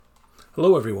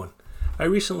Hello, everyone. I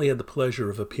recently had the pleasure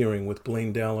of appearing with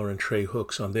Blaine Dowler and Trey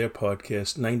Hooks on their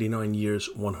podcast, 99 Years,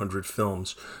 100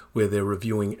 Films, where they're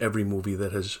reviewing every movie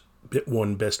that has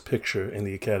won Best Picture in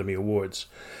the Academy Awards,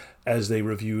 as they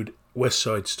reviewed West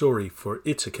Side Story for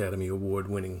its Academy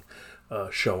Award-winning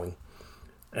showing.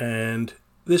 And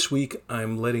this week,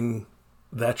 I'm letting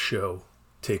that show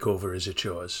take over as it's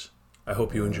yours. I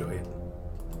hope you enjoy it.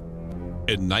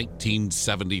 In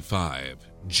 1975,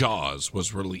 Jaws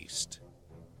was released.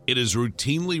 It is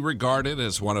routinely regarded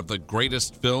as one of the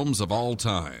greatest films of all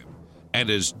time and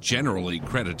is generally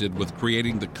credited with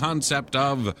creating the concept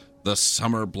of the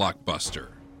summer blockbuster.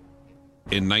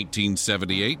 In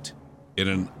 1978, in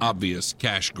an obvious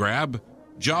cash grab,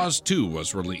 Jaws 2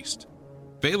 was released,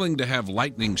 failing to have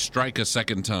lightning strike a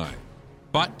second time,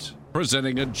 but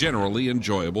presenting a generally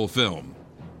enjoyable film.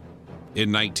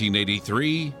 In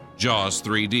 1983, Jaws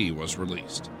 3D was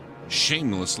released,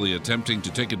 shamelessly attempting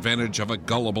to take advantage of a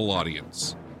gullible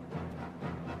audience.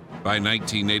 By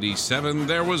 1987,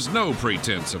 there was no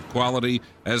pretense of quality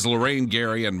as Lorraine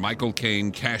Gary and Michael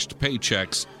Caine cashed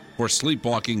paychecks for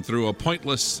sleepwalking through a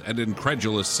pointless and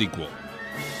incredulous sequel.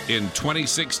 In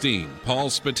 2016, Paul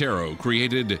Spatero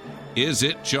created Is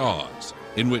It Jaws?,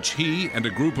 in which he and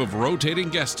a group of rotating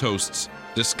guest hosts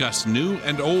discuss new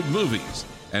and old movies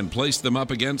and place them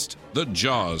up against the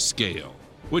Jaws scale,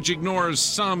 which ignores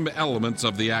some elements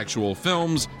of the actual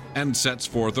films and sets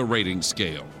forth a rating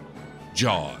scale.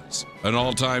 Jaws, an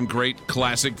all-time great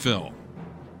classic film.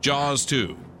 Jaws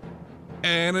 2,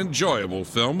 an enjoyable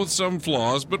film with some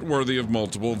flaws but worthy of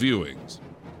multiple viewings.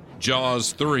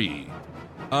 Jaws 3,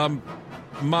 a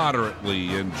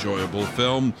moderately enjoyable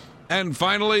film. And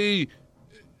finally,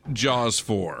 Jaws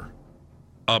 4,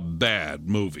 a bad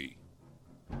movie.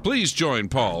 Please join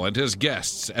Paul and his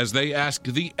guests as they ask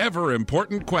the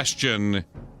ever-important question,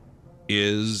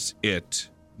 is it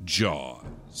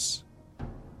Jaws?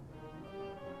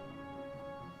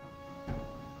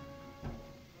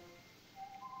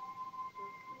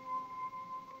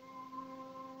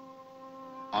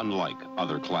 Unlike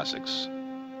other classics,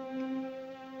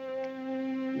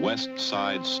 West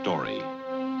Side Story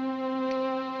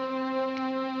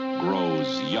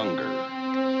grows younger.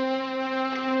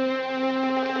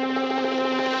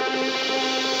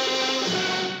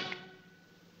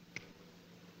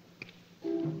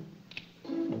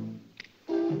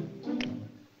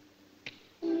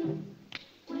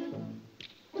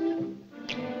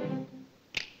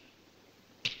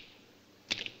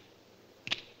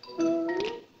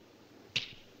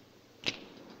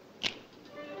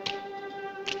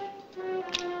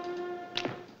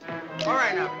 All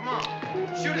right, now, come on.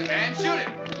 Shoot it, man, shoot it.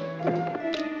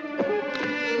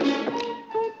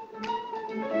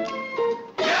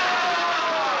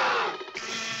 Yeah!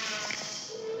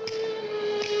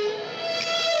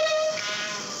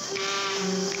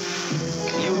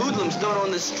 You hoodlums don't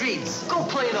own the streets. Go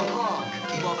play in the park.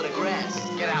 Keep off of the grass.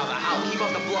 Get out of the house. Keep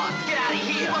off the block. Get out of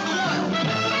here. Keep off the oil.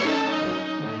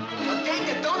 A gang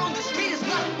that don't own the street is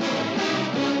nothing.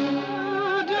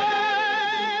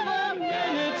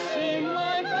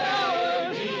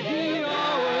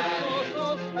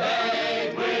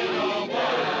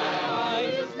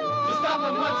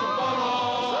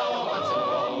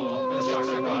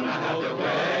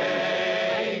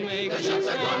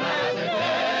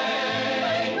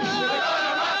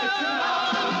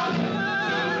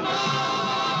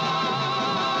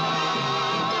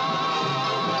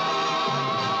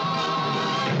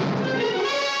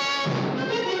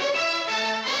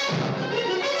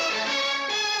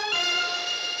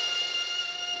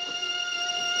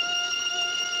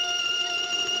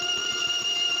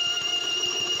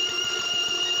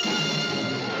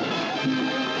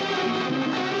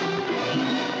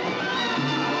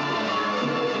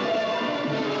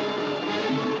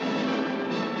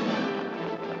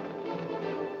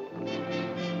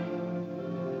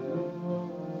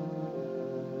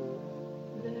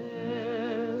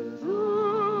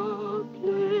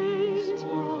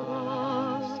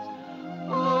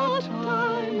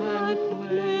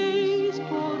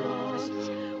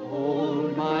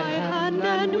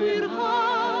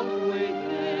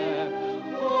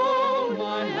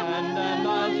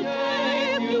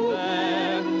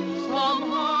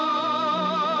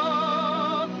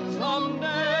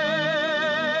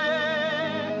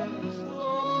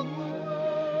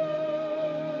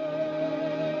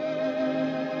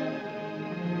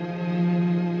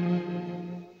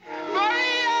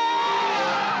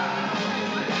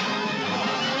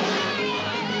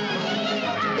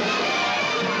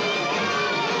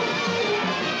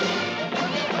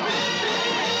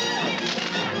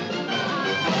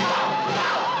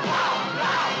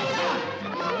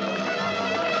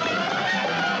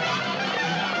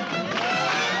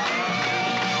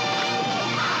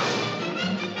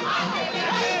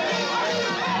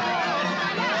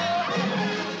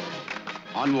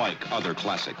 Unlike other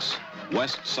classics,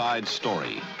 West Side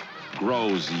Story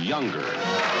grows younger.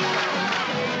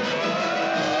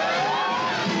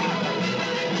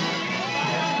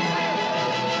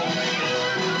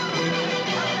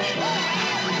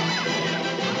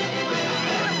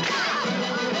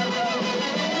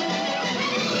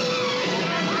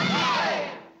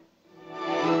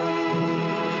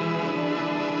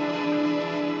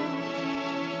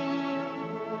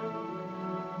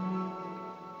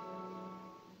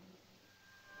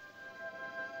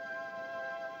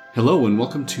 Hello and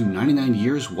welcome to 99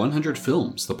 Years, 100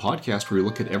 Films, the podcast where we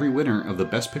look at every winner of the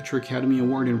Best Picture Academy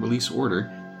Award in release order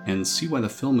and see why the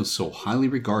film is so highly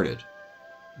regarded.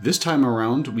 This time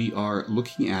around, we are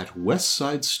looking at West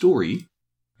Side Story,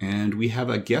 and we have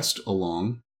a guest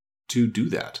along to do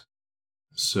that.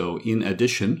 So in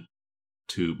addition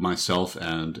to myself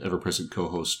and ever-present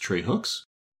co-host Trey Hooks,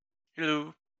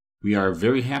 hello, we are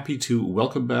very happy to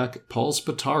welcome back Paul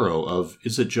Spataro of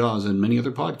Is It Jaws and many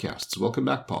other podcasts. Welcome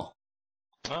back, Paul.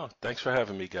 Oh, thanks for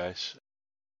having me, guys.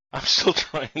 I'm still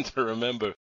trying to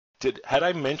remember. Had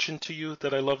I mentioned to you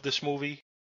that I love this movie?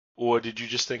 Or did you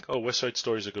just think, oh, West Side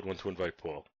Story is a good one to invite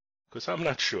Paul? Because I'm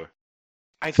not sure.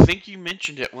 I think you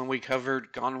mentioned it when we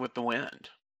covered Gone with the Wind.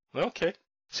 Okay.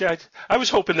 See, I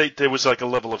was hoping that there was like a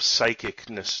level of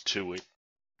psychicness to it.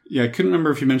 Yeah, I couldn't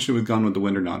remember if you mentioned it with Gone with the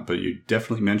Wind or not, but you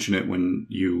definitely mentioned it when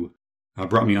you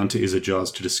brought me on to Is It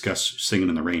Jaws to discuss Singing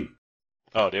in the Rain.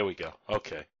 Oh, there we go.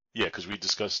 Okay. Yeah, because we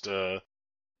discussed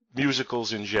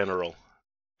musicals in general,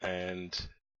 and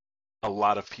a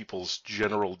lot of people's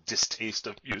general distaste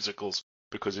of musicals,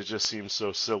 because it just seems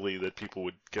so silly that people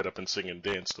would get up and sing and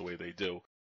dance the way they do.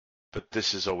 But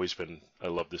this has always been, I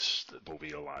love this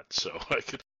movie a lot, so I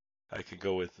could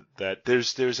go with that.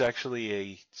 There's actually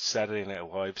a Saturday Night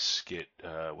Live skit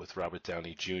with Robert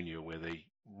Downey Jr. where they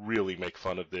really make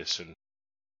fun of this, and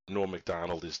Norm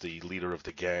Macdonald is the leader of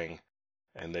the gang,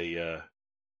 and they,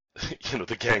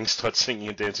 the gang starts singing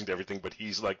and dancing to everything, but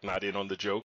he's like not in on the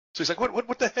joke. So he's like,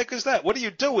 "What the heck is that? What are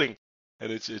you doing?" And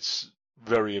it's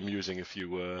very amusing if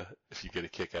you get a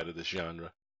kick out of this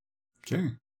genre. Okay,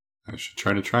 I should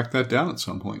try to track that down at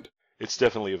some point. It's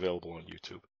definitely available on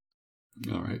YouTube.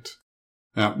 All right.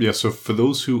 So for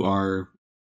those who are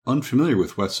unfamiliar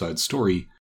with West Side Story,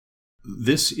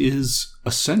 this is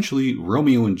essentially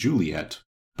Romeo and Juliet,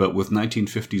 but with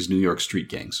 1950s New York street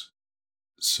gangs.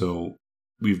 So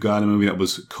we've got a movie that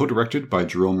was co-directed by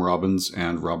Jerome Robbins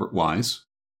and Robert Wise.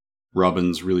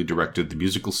 Robbins really directed the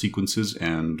musical sequences,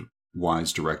 and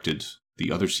Wise directed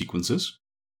the other sequences.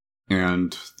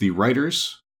 And the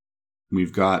writers,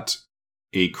 we've got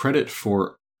a credit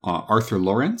for Arthur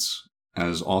Lawrence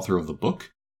as author of the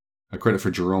book, a credit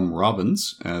for Jerome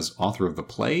Robbins as author of the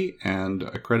play, and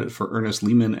a credit for Ernest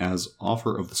Lehman as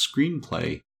author of the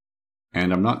screenplay.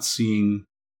 And I'm not seeing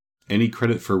any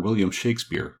credit for William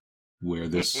Shakespeare, where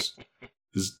this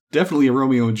is definitely a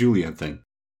Romeo and Juliet thing.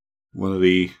 One of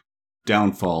the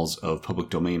downfalls of public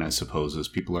domain, I suppose, is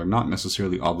people are not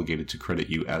necessarily obligated to credit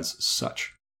you as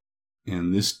such.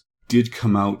 And this did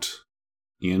come out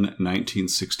in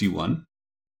 1961.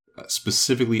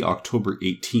 Specifically October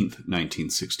 18th,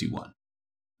 1961.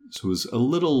 So it was a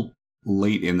little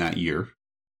late in that year,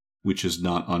 which is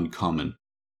not uncommon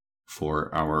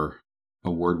for our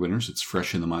award winners. It's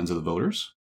fresh in the minds of the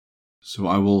voters. So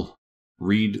I will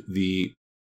read the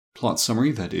plot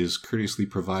summary that is courteously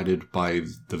provided by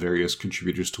the various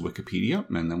contributors to Wikipedia,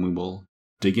 and then we will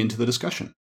dig into the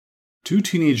discussion. Two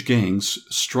teenage gangs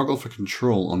struggle for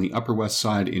control on the Upper West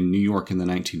Side in New York in the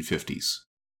 1950s.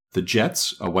 The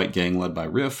Jets, a white gang led by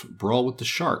Riff, brawl with the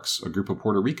Sharks, a group of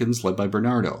Puerto Ricans led by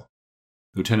Bernardo.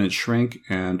 Lieutenant Schrank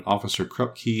and Officer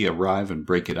Krupke arrive and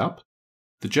break it up.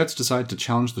 The Jets decide to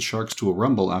challenge the Sharks to a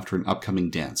rumble after an upcoming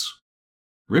dance.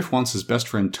 Riff wants his best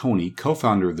friend Tony,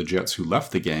 co-founder of the Jets who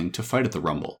left the gang, to fight at the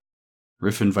rumble.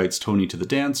 Riff invites Tony to the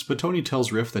dance, but Tony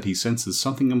tells Riff that he senses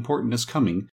something important is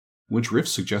coming, which Riff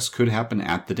suggests could happen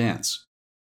at the dance.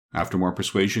 After more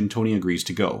persuasion, Tony agrees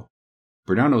to go.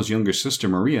 Bernardo's younger sister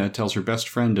Maria tells her best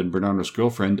friend and Bernardo's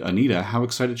girlfriend Anita how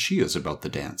excited she is about the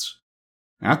dance.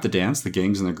 At the dance, the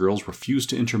gangs and the girls refuse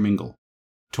to intermingle.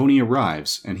 Tony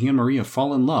arrives, and he and Maria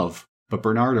fall in love, but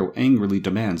Bernardo angrily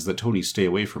demands that Tony stay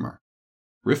away from her.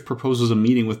 Riff proposes a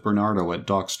meeting with Bernardo at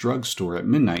Doc's drugstore at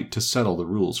midnight to settle the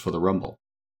rules for the rumble.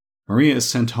 Maria is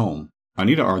sent home.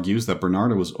 Anita argues that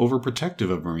Bernardo is overprotective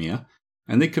of Maria,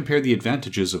 and they compare the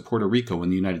advantages of Puerto Rico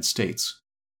and the United States.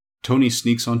 Tony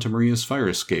sneaks onto Maria's fire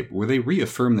escape, where they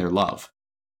reaffirm their love.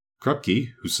 Krupke,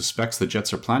 who suspects the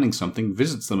Jets are planning something,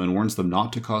 visits them and warns them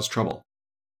not to cause trouble.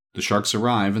 The Sharks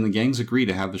arrive, and the gangs agree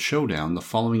to have the showdown the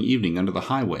following evening under the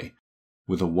highway,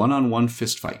 with a one-on-one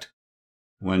fistfight.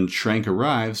 When Schrank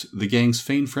arrives, the gangs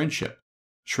feign friendship.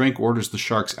 Schrank orders the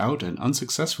Sharks out and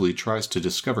unsuccessfully tries to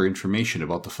discover information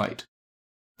about the fight.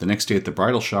 The next day at the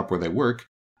bridal shop where they work,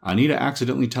 Anita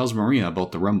accidentally tells Maria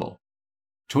about the rumble.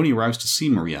 Tony arrives to see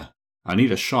Maria.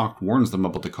 Anita, shocked, warns them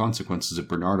about the consequences if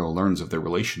Bernardo learns of their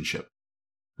relationship.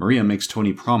 Maria makes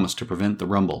Tony promise to prevent the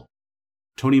rumble.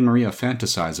 Tony and Maria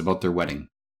fantasize about their wedding.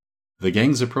 The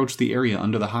gangs approach the area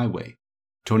under the highway.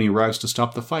 Tony arrives to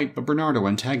stop the fight, but Bernardo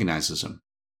antagonizes him.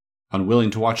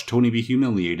 Unwilling to watch Tony be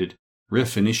humiliated,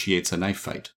 Riff initiates a knife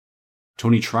fight.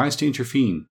 Tony tries to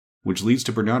intervene, which leads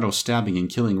to Bernardo stabbing and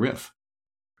killing Riff.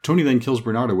 Tony then kills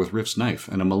Bernardo with Riff's knife,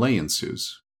 and a melee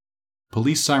ensues.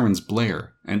 Police sirens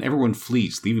blare, and everyone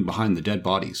flees, leaving behind the dead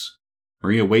bodies.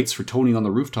 Maria waits for Tony on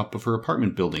the rooftop of her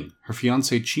apartment building. Her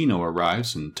fiancé Chino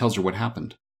arrives and tells her what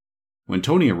happened. When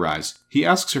Tony arrives, he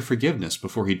asks her forgiveness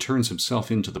before he turns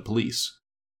himself into the police.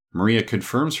 Maria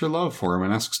confirms her love for him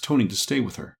and asks Tony to stay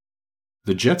with her.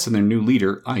 The Jets and their new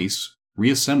leader, Ice,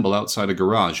 reassemble outside a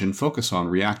garage and focus on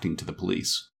reacting to the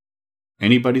police.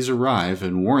 Anybody's arrive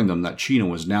and warn them that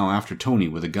Chino is now after Tony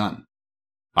with a gun.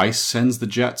 Ice sends the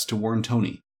Jets to warn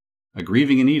Tony. A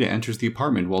grieving Anita enters the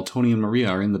apartment while Tony and Maria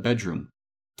are in the bedroom.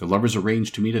 The lovers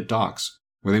arrange to meet at Doc's,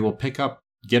 where they will pick up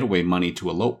getaway money to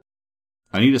elope.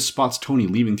 Anita spots Tony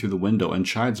leaving through the window and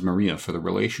chides Maria for the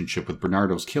relationship with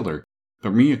Bernardo's killer,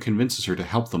 but Maria convinces her to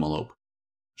help them elope.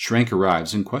 Schrank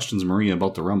arrives and questions Maria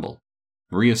about the rumble.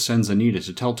 Maria sends Anita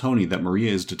to tell Tony that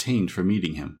Maria is detained for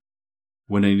meeting him.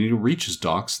 When Anita reaches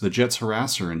Doc's, the Jets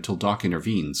harass her until Doc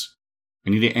intervenes.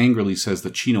 Anita angrily says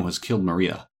that Chino has killed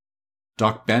Maria.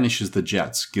 Doc banishes the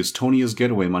Jets, gives Tony his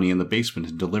getaway money in the basement,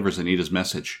 and delivers Anita's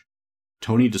message.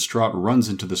 Tony, distraught, runs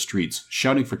into the streets,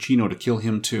 shouting for Chino to kill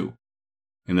him too.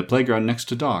 In the playground next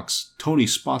to Doc's, Tony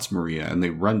spots Maria and they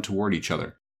run toward each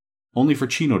other, only for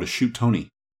Chino to shoot Tony.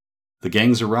 The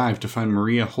gangs arrive to find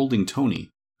Maria holding Tony,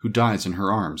 who dies in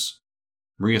her arms.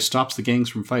 Maria stops the gangs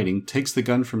from fighting, takes the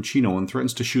gun from Chino, and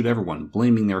threatens to shoot everyone,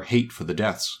 blaming their hate for the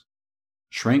deaths.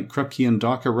 Schrank, Krupke, and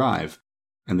Doc arrive,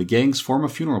 and the gangs form a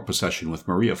funeral procession with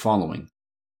Maria following.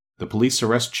 The police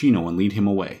arrest Chino and lead him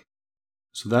away.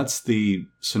 So that's the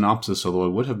synopsis, although I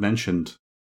would have mentioned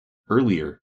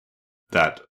earlier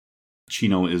that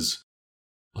Chino is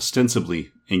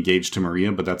ostensibly engaged to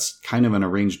Maria, but that's kind of an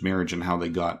arranged marriage in how they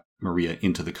got Maria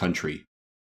into the country.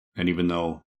 And even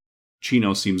though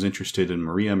Chino seems interested in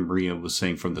Maria, Maria was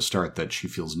saying from the start that she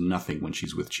feels nothing when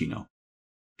she's with Chino.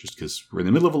 Just because we're in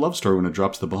the middle of a love story when it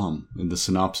drops the bomb in the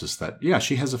synopsis that, yeah,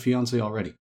 she has a fiancé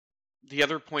already. The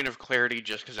other point of clarity,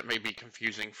 just because it may be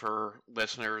confusing for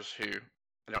listeners who,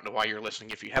 I don't know why you're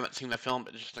listening if you haven't seen the film,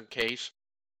 but just in case,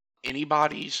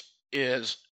 Anybody's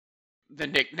is the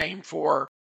nickname for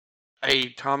a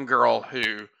tom girl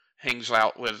who hangs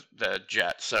out with the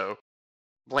Jets. So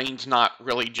Blaine's not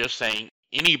really just saying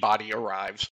anybody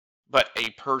arrives, but a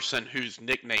person whose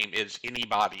nickname is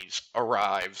Anybody's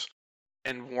arrives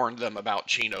and warned them about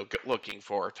Chino looking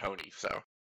for Tony. So,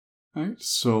 all right,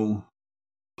 so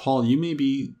Paul, you may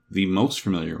be the most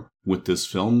familiar with this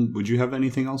film. Would you have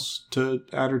anything else to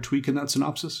add or tweak in that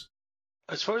synopsis?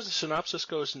 As far as the synopsis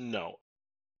goes, no.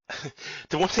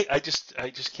 The one thing I just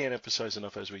can't emphasize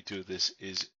enough as we do this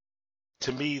is,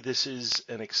 to me, this is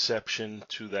an exception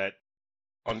to that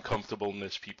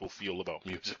uncomfortableness people feel about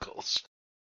musicals.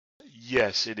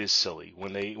 Yes, it is silly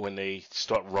when they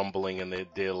start rumbling and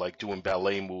they're like doing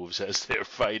ballet moves as they're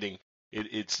fighting.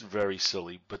 It's very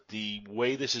silly. But the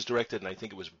way this is directed, and I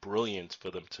think it was brilliant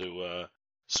for them to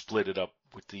split it up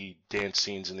with the dance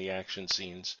scenes and the action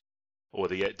scenes, or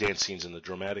the dance scenes and the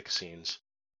dramatic scenes.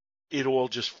 It all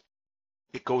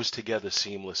it goes together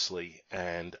seamlessly,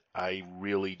 and I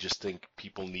really just think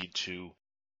people need to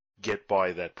get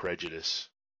by that prejudice.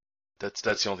 That's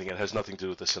the only thing. It has nothing to do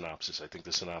with the synopsis. I think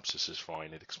the synopsis is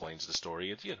fine. It explains the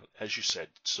story. It, as you said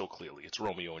so clearly, it's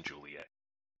Romeo and Juliet.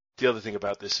 The other thing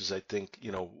about this is I think,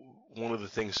 one of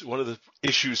the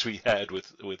issues we had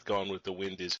with Gone with the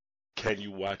Wind is, can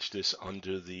you watch this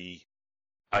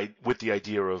with the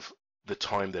idea of the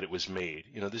time that it was made?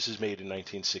 This is made in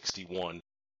 1961.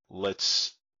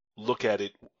 Let's look at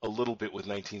it a little bit with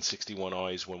 1961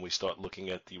 eyes when we start looking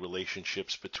at the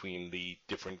relationships between the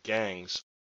different gangs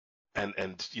and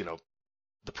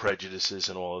the prejudices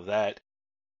and all of that.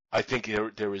 I think there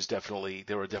are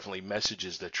definitely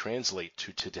messages that translate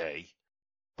to today,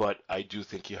 but I do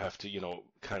think you have to,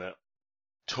 kind of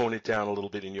tone it down a little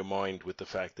bit in your mind with the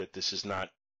fact that this is not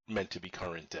meant to be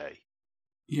current day.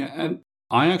 Yeah, and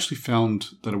I actually found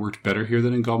that it worked better here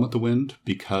than in Gone with the Wind,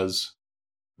 because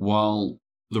while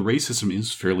the racism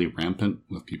is fairly rampant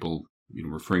with people,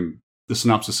 referring, the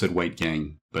synopsis said white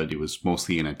gang, but it was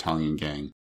mostly an Italian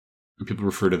gang. people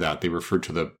refer to that. They refer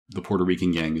to the Puerto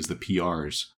Rican gang as the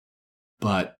PRs.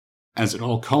 But as it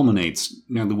all culminates,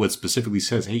 now the what specifically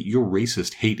says, hey, your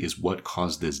racist hate is what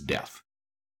caused this death.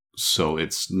 So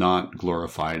it's not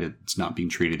glorified. It's not being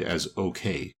treated as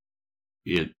okay.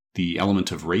 The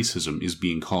element of racism is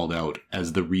being called out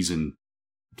as the reason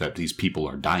that these people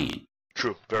are dying.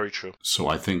 True, very true. So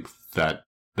I think that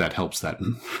helps that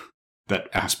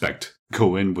aspect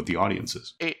go in with the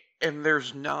audiences. And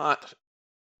there's not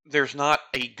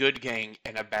a good gang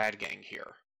and a bad gang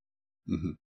here.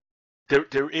 Mm-hmm.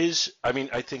 There is, I mean,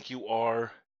 I think you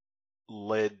are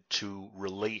led to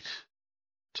relate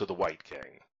to the white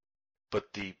gang,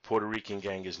 but the Puerto Rican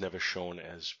gang is never shown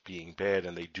as being bad,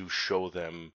 and they do show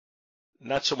them,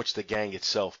 not so much the gang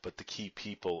itself, but the key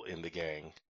people in the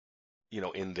gang,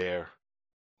 in their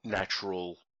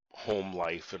natural home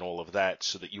life and all of that,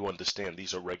 so that you understand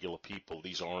these are regular people.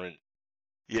 These aren't,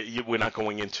 we're not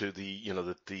going into the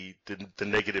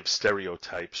negative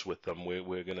stereotypes with them.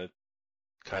 We're going to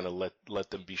kind of let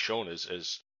them be shown as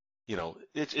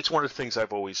it's one of the things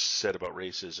I've always said about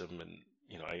racism, and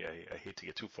I hate to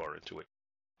get too far into it,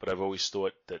 but I've always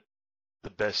thought that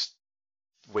the best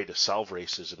way to solve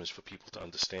racism is for people to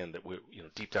understand that we're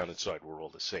deep down inside we're all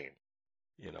the same.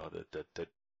 That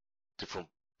different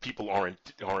people aren't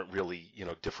really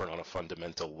different on a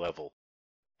fundamental level,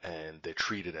 and they're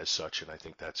treated as such, and I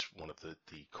think that's one of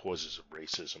the causes of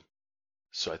racism.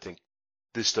 So I think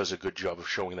this does a good job of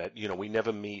showing that. We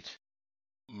never meet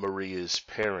Maria's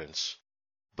parents,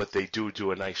 but they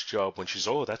do a nice job when she's,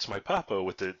 oh, that's my papa,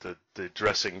 with the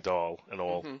dressing doll and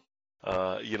all. Mm-hmm.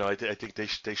 I think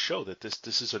they show that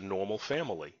this is a normal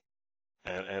family,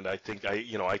 and I think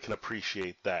I can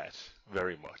appreciate that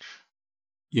very much.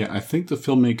 Yeah, I think the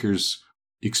filmmakers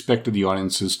expected the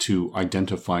audiences to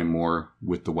identify more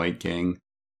with the white gang,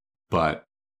 but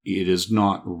it is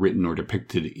not written or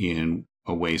depicted in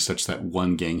a way such that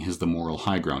one gang has the moral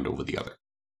high ground over the other.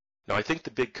 Now, I think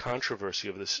the big controversy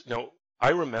of this, I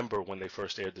remember when they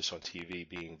first aired this on TV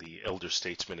being the elder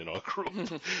statesman in our group,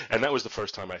 and that was the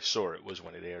first time I saw it, was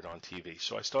when it aired on TV.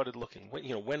 So I started looking,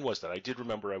 when was that? I did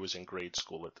remember I was in grade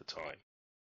school at the time,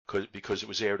 because it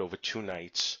was aired over 2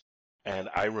 nights, and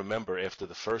I remember after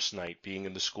the first night being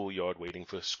in the schoolyard waiting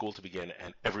for school to begin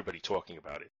and everybody talking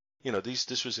about it.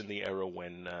 This was in the era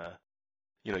when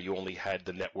you only had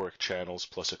the network channels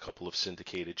plus a couple of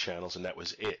syndicated channels, and that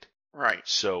was it. Right.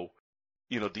 So,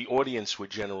 the audience would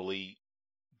generally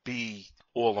be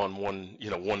all on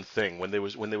one thing. When there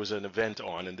was an event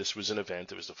on, and this was an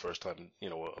event, it was the first time,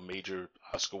 a major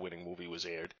Oscar-winning movie was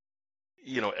aired,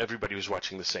 everybody was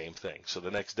watching the same thing. So the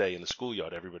next day in the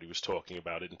schoolyard, everybody was talking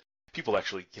about it, and people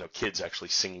actually, kids actually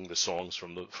singing the songs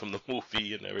from the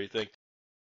movie and everything.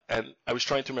 And I was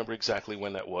trying to remember exactly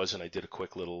when that was, and I did a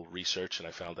quick little research, and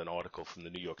I found an article from the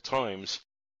New York Times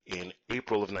in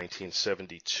April of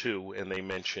 1972, and they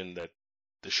mentioned that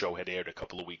the show had aired a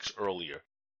couple of weeks earlier.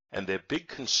 And their big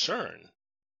concern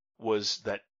was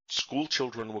that school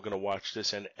children were going to watch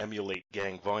this and emulate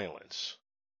gang violence.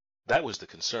 That was the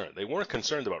concern. They weren't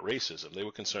concerned about racism. They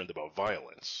were concerned about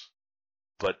violence.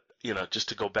 But, just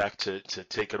to go back to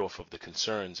take it off of the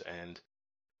concerns and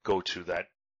go to that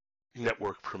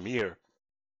network premiere,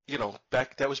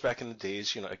 that was back in the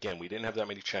days, again, we didn't have that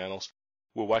many channels.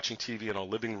 We're watching TV in our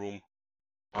living room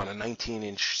on a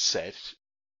 19-inch set,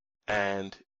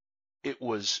 and it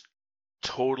was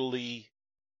totally,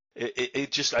 I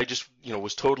just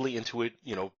was totally into it,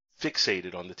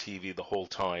 fixated on the TV the whole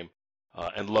time,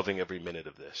 and loving every minute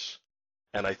of this.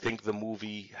 And I think the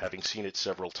movie, having seen it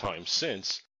several times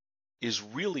since, is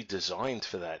really designed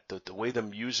for that. The way the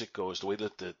music goes, the way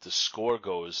that the score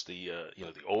goes, the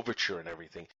overture and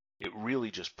everything, it really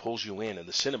just pulls you in. And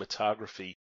the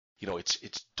cinematography,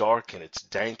 it's dark and it's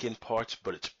dank in parts,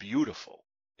 but it's beautiful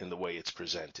in the way it's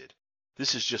presented.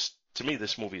 This is just, to me,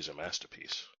 this movie is a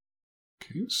masterpiece.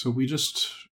 Okay, so we just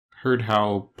heard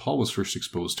how Paul was first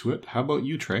exposed to it. How about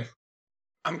you, Trey?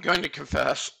 I'm going to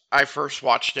confess, I first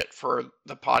watched it for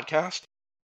the podcast.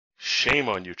 Shame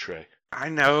on you, Trey. I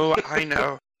know.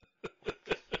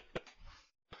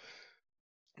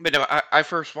 But no, I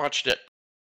first watched it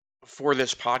for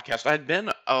this podcast. I'd been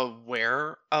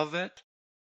aware of it,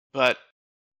 but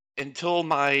until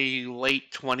my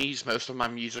late 20s, most of my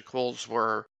musicals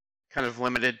were kind of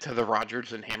limited to the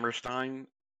Rodgers and Hammerstein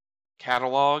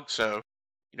catalog. So,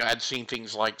 I'd seen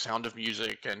things like Sound of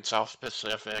Music and South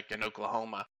Pacific and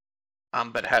Oklahoma,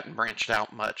 but hadn't branched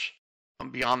out much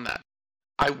beyond that.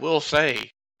 I will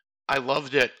say, I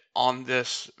loved it on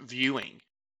this viewing.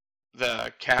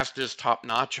 The cast is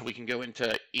top-notch, and we can go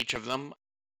into each of them.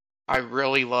 I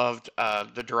really loved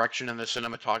the direction and the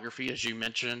cinematography, as you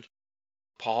mentioned,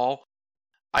 Paul.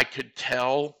 I could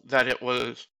tell that it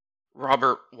was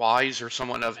Robert Wise or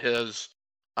someone of his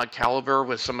caliber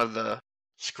with some of the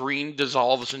screen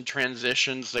dissolves and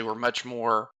transitions. They were much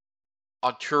more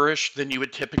auteurish than you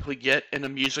would typically get in a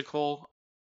musical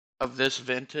of this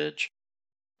vintage.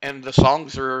 And the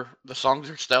songs are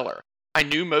stellar. I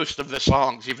knew most of the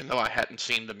songs even though I hadn't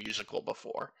seen the musical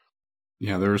before.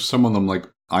 Yeah, there's some of them like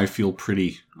I Feel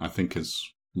Pretty, I think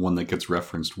is one that gets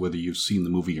referenced whether you've seen the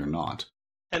movie or not.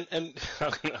 And I'm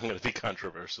going to be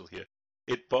controversial here.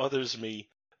 It bothers me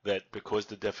that because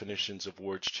the definitions of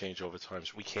words change over time,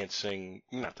 so we can't sing.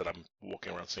 Not that I'm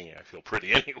walking around singing "I Feel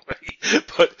Pretty" anyway,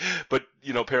 but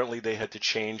apparently they had to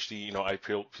change the "I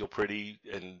feel pretty"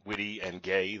 and "witty" and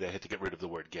 "gay." They had to get rid of the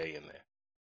word "gay" in there.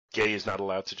 Gay is not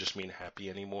allowed to just mean happy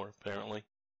anymore. Apparently,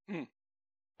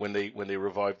 when they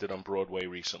revived it on Broadway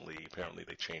recently, apparently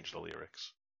they changed the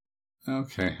lyrics.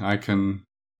 Okay, I can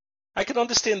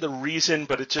understand the reason,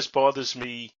 but it just bothers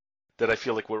me that I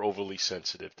feel like we're overly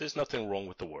sensitive. There's nothing wrong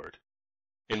with the word,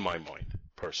 in my mind,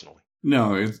 personally.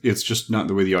 No, it's just not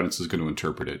the way the audience is going to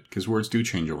interpret it, because words do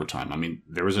change over time. I mean,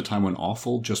 there was a time when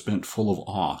awful just meant full of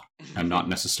awe, and not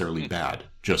necessarily bad,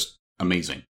 just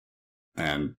amazing.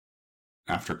 And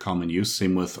after common use,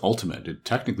 same with ultimate. It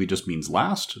technically just means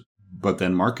last, but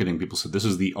then marketing people said, this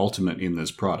is the ultimate in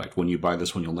this product. When you buy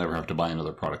this one, you'll never have to buy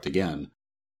another product again.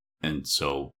 And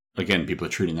so, again, people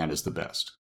are treating that as the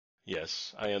best.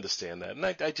 Yes, I understand that. And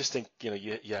I just think,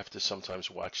 you have to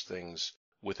sometimes watch things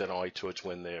with an eye towards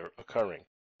when they're occurring.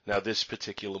 Now, this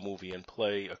particular movie and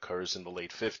play occurs in the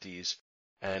late 50s,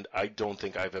 and I don't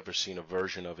think I've ever seen a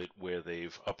version of it where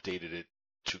they've updated it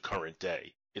to current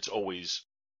day. It's always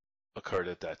occurred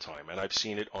at that time. And I've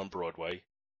seen it on Broadway,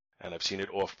 and I've seen it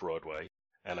off Broadway,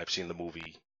 and I've seen the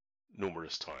movie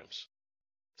numerous times.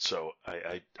 So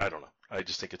I don't know. I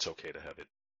just think it's okay to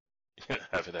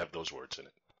have those words in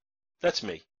it. That's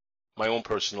me. My own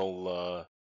personal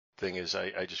thing is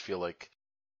I just feel like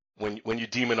when you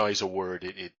demonize a word,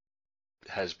 it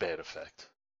has bad effect.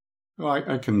 Well,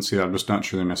 I can see that. I'm just not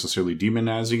sure they're necessarily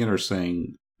demonizing it or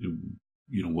saying,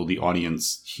 will the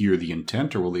audience hear the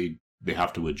intent or will they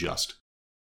have to adjust?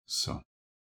 So,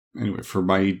 anyway, for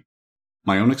my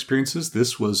own experiences,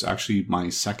 this was actually my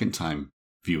second time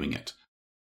viewing it.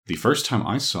 The first time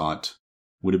I saw it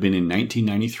would have been in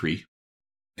 1993.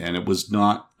 And it was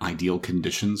not ideal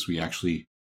conditions. We actually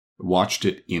watched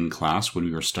it in class when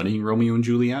we were studying Romeo and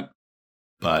Juliet.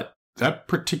 But that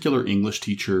particular English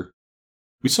teacher,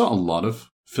 we saw a lot of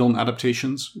film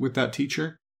adaptations with that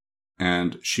teacher.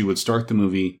 And she would start the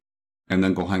movie and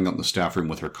then go hang out in the staff room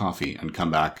with her coffee and come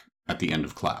back at the end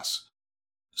of class.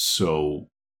 So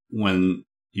when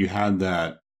you had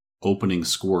that opening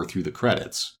score through the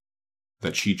credits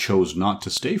that she chose not to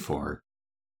stay for,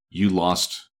 you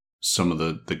lost some of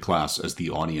the class as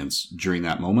the audience during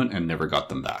that moment and never got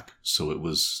them back. So it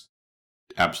was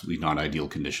absolutely not ideal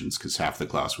conditions because half the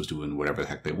class was doing whatever the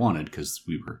heck they wanted because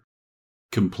we were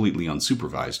completely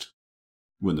unsupervised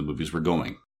when the movies were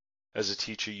going. As a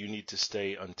teacher, you need to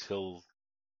stay until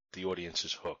the audience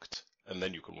is hooked, and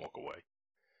then you can walk away.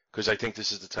 Because I think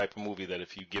this is the type of movie that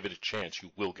if you give it a chance, you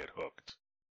will get hooked.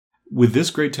 With this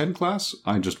grade 10 class,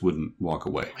 I just wouldn't walk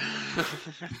away.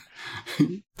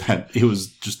 It was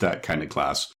just that kind of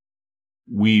class.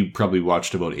 We probably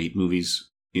watched about 8 movies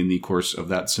in the course of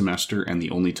that semester, and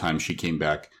the only time she came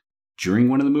back during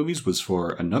one of the movies was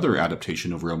for another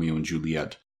adaptation of Romeo and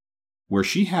Juliet, where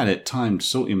she had it timed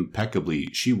so impeccably,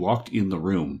 she walked in the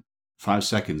room 5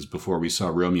 seconds before we saw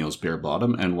Romeo's bare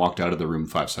bottom and walked out of the room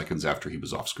 5 seconds after he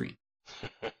was off screen.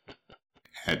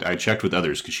 And I checked with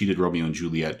others because she did Romeo and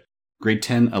Juliet grade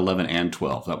 10, 11, and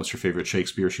 12. That was her favorite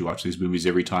Shakespeare. She watched these movies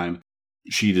every time.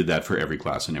 She did that for every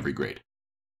class in every grade.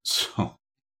 So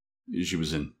she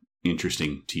was an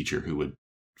interesting teacher who would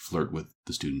flirt with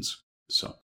the students.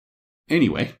 So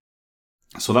anyway,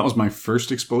 so that was my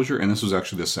first exposure, and this was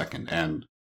actually the second. And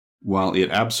while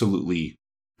it absolutely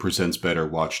presents better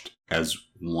watched as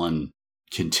one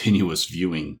continuous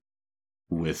viewing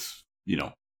with,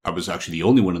 I was actually the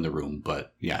only one in the room,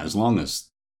 but yeah, as long as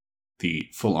the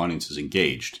full audience is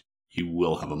engaged, you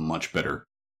will have a much better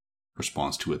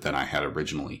response to it than I had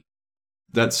originally.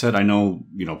 That said, I know,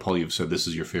 Paul, you've said this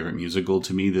is your favorite musical.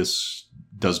 To me, this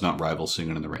does not rival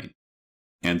Singing in the Rain.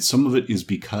 And some of it is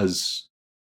because,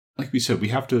 like we said, we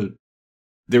have to...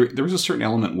 There is a certain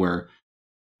element where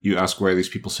you ask why are these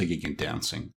people singing and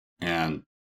dancing. And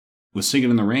with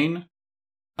Singing in the Rain,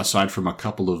 aside from a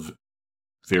couple of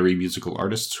very musical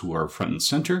artists who are front and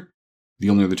center, the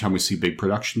only other time we see big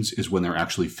productions is when they're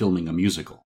actually filming a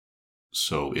musical.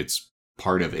 So it's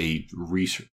part of a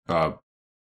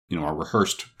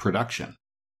rehearsed production.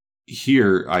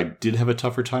 here, I did have a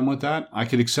tougher time with that. I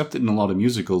could accept it in a lot of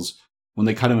musicals when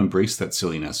they kind of embrace that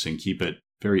silliness and keep it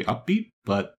very upbeat,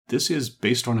 but this is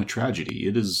based on a tragedy.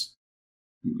 It is,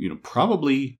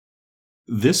 probably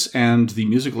this and the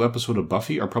musical episode of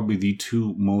Buffy are probably the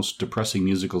two most depressing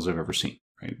musicals I've ever seen.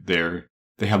 Right?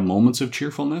 They have moments of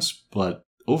cheerfulness, but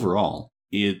overall,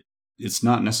 it's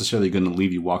not necessarily going to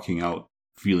leave you walking out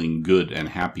feeling good and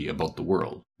happy about the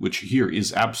world, which here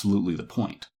is absolutely the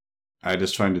point. I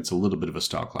just find it's a little bit of a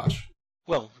style clash.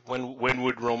 Well, when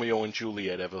would Romeo and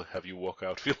Juliet ever have you walk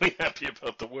out feeling happy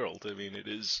about the world? I mean, it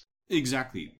is...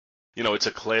 Exactly. It's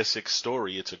a classic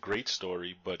story. It's a great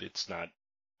story, but it's not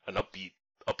an upbeat,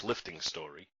 uplifting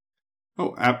story.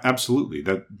 Oh, absolutely.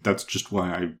 That's just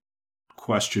why I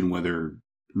question whether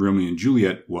Romeo and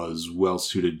Juliet was well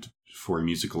suited for a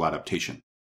musical adaptation.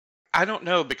 I don't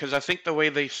know, because I think the way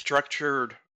they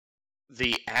structured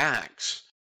the acts,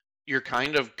 you're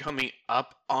kind of coming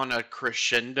up on a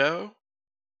crescendo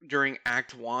during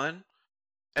Act 1,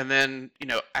 and then,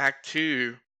 Act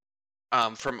 2,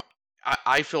 from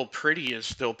I Feel Pretty is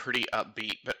still pretty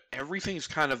upbeat, but everything's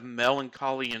kind of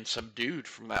melancholy and subdued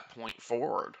from that point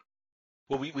forward.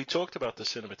 Well, we talked about the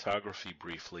cinematography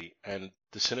briefly, and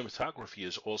the cinematography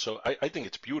is also, I think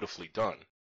it's beautifully done,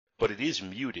 but it is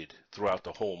muted throughout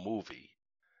the whole movie,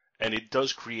 and it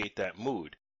does create that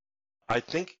mood. I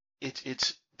think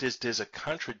there's a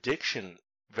contradiction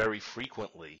very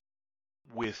frequently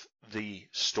with the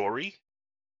story,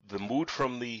 the mood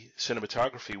from the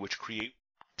cinematography, which create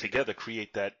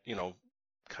that,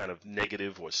 kind of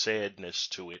negative or sadness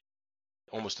to it,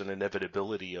 almost an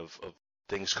inevitability of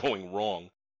things going wrong,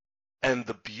 and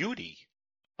the beauty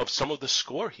of some of the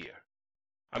score here.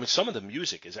 I mean, some of the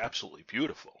music is absolutely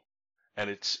beautiful, and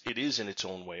it is in its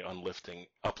own way uplifting,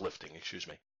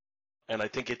 and I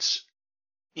think it's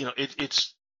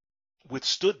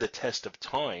withstood the test of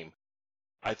time.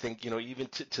 I think, even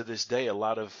to this day, a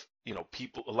lot of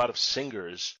people, a lot of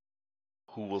singers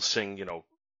who will sing,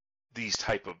 these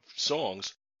type of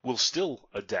songs will still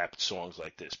adapt songs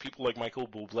like this. People like Michael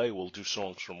Bublé will do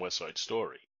songs from West Side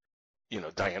Story.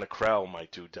 Diana Krall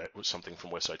might do something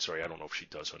from West Side Story. I don't know if she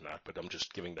does or not, but I'm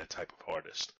just giving that type of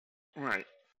artist. Right.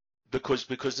 Because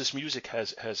this music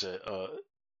has a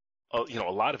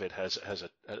lot of it has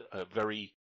a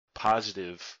very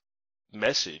positive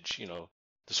message.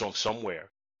 The song Somewhere.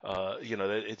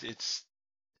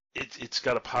 It's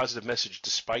got a positive message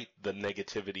despite the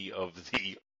negativity of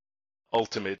the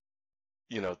ultimate,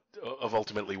 of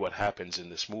ultimately what happens in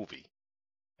this movie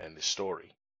and this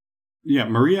story. Yeah,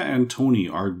 Maria and Tony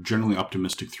are generally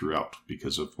optimistic throughout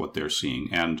because of what they're seeing,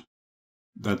 and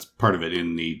that's part of it.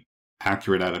 In the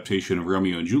accurate adaptation of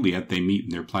Romeo and Juliet, they meet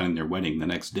and they're planning their wedding the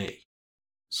next day.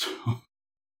 So,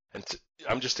 and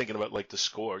I'm just thinking about like the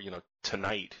score.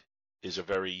 Tonight is a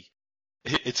very,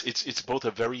 it's both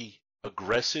a very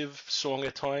aggressive song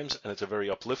at times and it's a very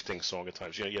uplifting song at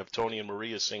times. You have Tony and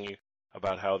Maria singing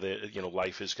about how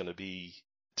life is going to be,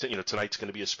 tonight's going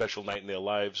to be a special night in their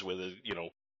lives, whether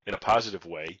in a positive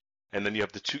way, and then you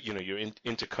have the two, you're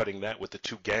intercutting that with the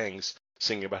two gangs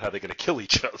singing about how they're going to kill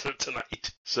each other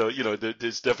tonight. So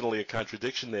there's definitely a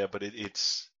contradiction there, but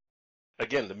it's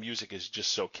again, the music is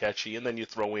just so catchy, and then you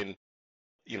throw in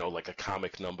like a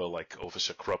comic number like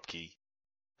Officer Krupke.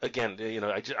 Again,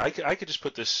 I could just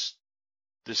put this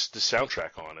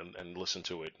soundtrack on and listen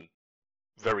to it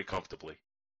very comfortably.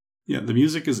 Yeah, the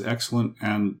music is excellent,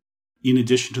 and in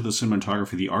addition to the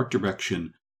cinematography, the art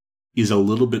direction is a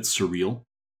little bit surreal,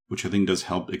 which I think does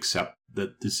help accept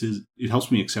that it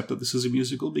helps me accept that this is a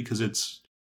musical, because it's,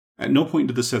 at no point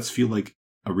do the sets feel like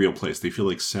a real place. They feel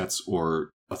like sets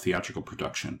or a theatrical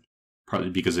production, partly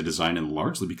because of design and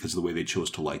largely because of the way they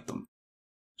chose to light them.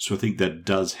 So I think that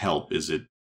does help, is it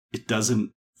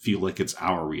doesn't feel like it's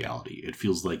our reality. It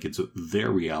feels like it's their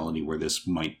reality where this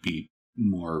might be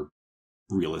more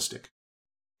realistic.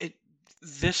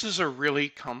 This is a really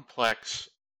complex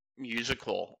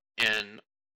musical in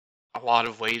a lot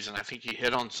of ways, and I think you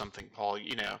hit on something, Paul.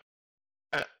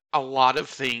 A lot of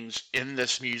things in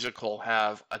this musical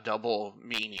have a double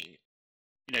meaning.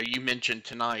 You mentioned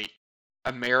Tonight,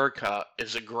 America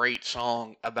is a great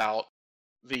song about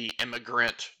the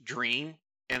immigrant dream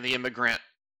and the immigrant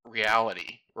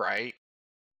reality, right?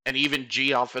 And even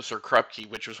G Officer Krupke,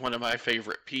 which was one of my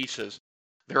favorite pieces,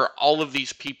 there are all of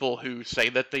these people who say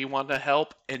that they want to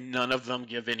help, and none of them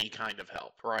give any kind of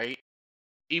help, right?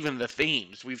 Even the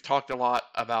themes. We've talked a lot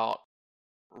about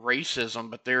racism,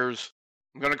 but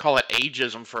I'm going to call it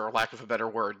ageism for lack of a better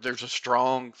word. There's a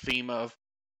strong theme of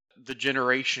the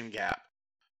generation gap.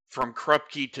 From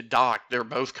Krupke to Doc, they're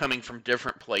both coming from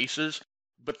different places,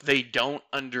 but they don't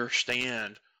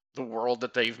understand the world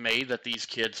that they've made that these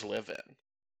kids live in.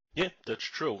 Yeah, that's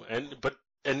true. And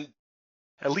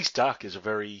at least Doc is a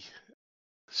very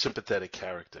sympathetic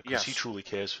character because he Yes. truly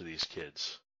cares for these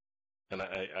kids. And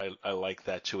I like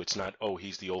that too. It's not, oh,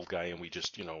 he's the old guy and we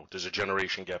just, there's a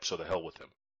generation gap, so the hell with him.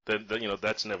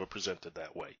 That's never presented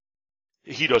that way.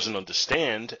 He doesn't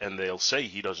understand, and they'll say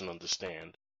he doesn't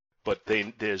understand, but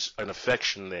there's an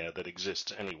affection there that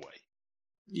exists anyway.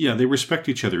 Yeah, they respect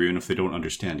each other even if they don't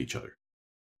understand each other.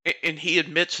 And he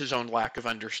admits his own lack of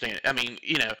understanding. I mean,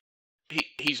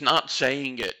 he's not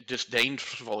saying it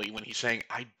disdainfully when he's saying,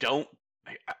 I don't,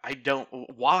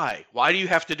 why? Why do you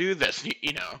have to do this?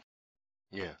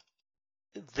 Yeah.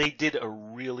 They did a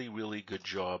really, really good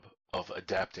job of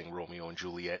adapting Romeo and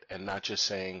Juliet and not just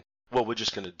saying, well, we're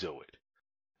just going to do it.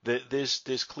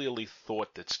 There's clearly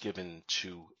thought that's given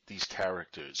to these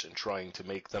characters and trying to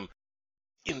make them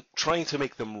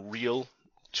real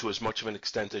to as much of an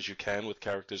extent as you can with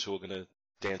characters who are going to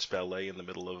dance ballet in the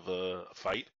middle of a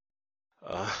fight.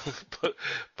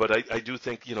 But I do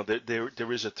think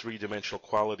there is a three-dimensional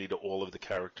quality to all of the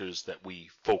characters that we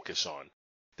focus on.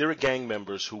 There are gang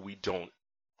members who we don't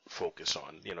focus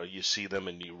on. You see them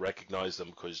and you recognize them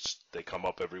because they come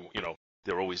up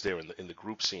they're always there in the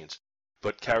group scenes.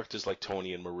 But characters like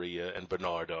Tony and Maria and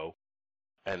Bernardo,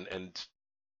 and I'm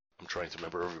trying to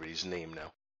remember everybody's name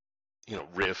now.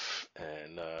 Riff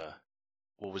and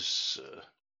what was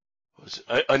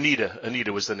Anita?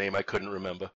 Anita was the name I couldn't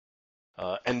remember.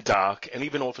 And Doc, and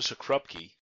even Officer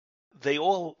Krupke. They're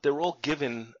all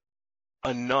given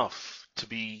enough to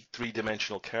be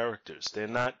three-dimensional characters. They're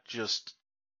not just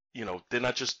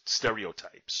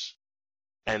stereotypes.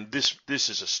 And this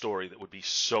is a story that would be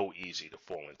so easy to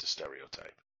fall into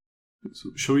stereotype. So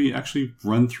shall we actually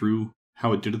run through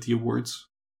how it did at the awards?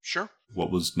 Sure.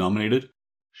 What was nominated?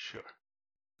 Sure.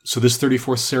 So this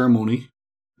 34th ceremony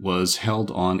was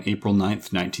held on April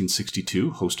 9th,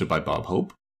 1962, hosted by Bob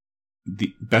Hope.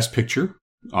 The Best Picture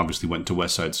obviously went to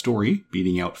West Side Story,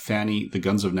 beating out Fanny, The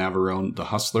Guns of Navarone, The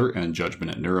Hustler, and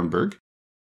Judgment at Nuremberg.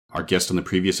 Our guest on the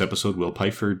previous episode, Will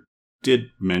Pfeiffer,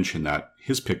 did mention that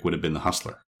his pick would have been The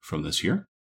Hustler from this year.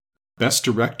 Best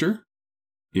Director,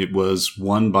 it was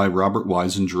won by Robert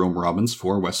Wise and Jerome Robbins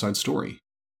for West Side Story,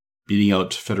 beating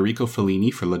out Federico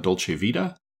Fellini for La Dolce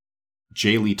Vita,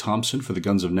 J. Lee Thompson for The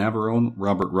Guns of Navarone,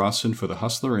 Robert Rossen for The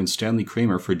Hustler, and Stanley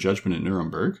Kramer for Judgment at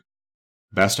Nuremberg.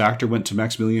 Best Actor went to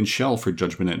Maximilian Schell for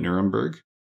Judgment at Nuremberg,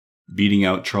 beating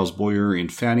out Charles Boyer in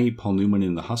Fanny, Paul Newman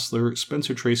in The Hustler,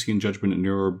 Spencer Tracy in Judgment at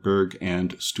Nuremberg,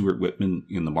 and Stuart Whitman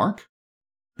in The Mark.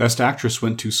 Best Actress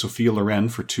went to Sophia Loren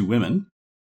for Two Women,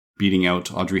 beating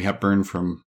out Audrey Hepburn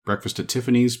from Breakfast at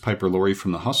Tiffany's, Piper Laurie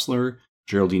from The Hustler,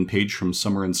 Geraldine Page from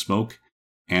Summer and Smoke,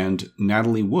 and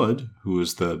Natalie Wood, who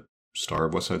is the star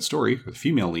of West Side Story, the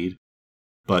female lead,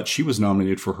 but she was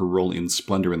nominated for her role in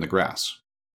Splendor in the Grass.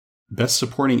 Best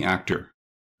Supporting Actor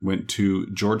went to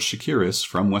George Chakiris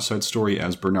from West Side Story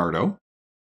as Bernardo,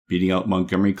 beating out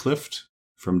Montgomery Clift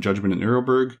from Judgment at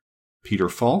Nuremberg, Peter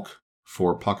Falk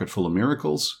for Pocketful of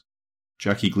Miracles,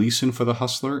 Jackie Gleason for The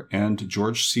Hustler, and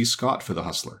George C. Scott for The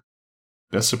Hustler.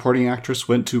 Best Supporting Actress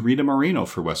went to Rita Moreno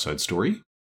for West Side Story,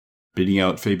 beating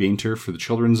out Faye Bainter for The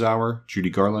Children's Hour, Judy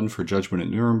Garland for Judgment at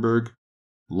Nuremberg,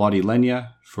 Lottie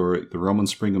Lenya for The Roman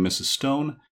Spring of Mrs.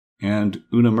 Stone, and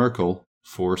Una Merkel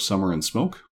for Summer and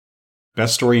Smoke.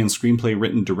 Best Story and Screenplay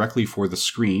written directly for the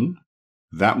screen,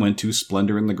 that went to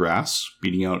Splendor in the Grass,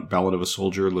 beating out Ballad of a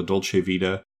Soldier, La Dolce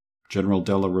Vita, General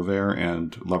Della Rovere,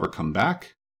 and Lover Come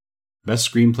Back.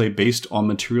 Best Screenplay based on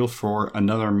material from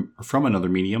another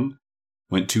medium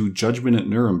went to Judgment at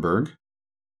Nuremberg,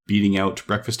 beating out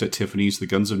Breakfast at Tiffany's, The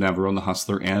Guns of Navarone, The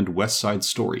Hustler, and West Side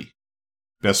Story.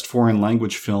 Best Foreign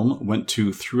Language Film went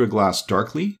to Through a Glass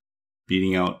Darkly,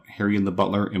 beating out Harry and the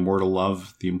Butler, Immortal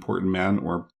Love, The Important Man,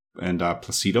 and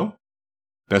Placido.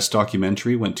 Best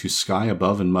Documentary went to Sky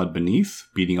Above and Mud Beneath,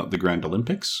 beating out The Grand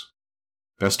Olympics.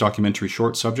 Best Documentary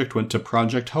Short Subject went to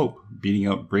Project Hope, beating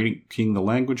out Breaking the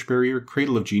Language Barrier,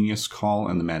 Cradle of Genius, Call,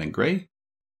 and The Man in Grey.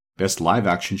 Best Live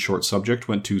Action Short Subject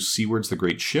went to Seaward's The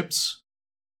Great Ships,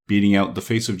 beating out The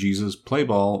Face of Jesus, Play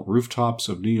Ball, Rooftops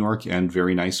of New York, and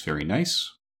Very Nice, Very Nice.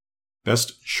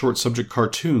 Best Short Subject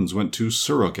Cartoons went to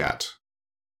Surrogat.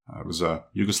 It was a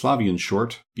Yugoslavian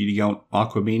short, beating out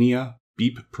Aquamania,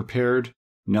 Beep Prepared,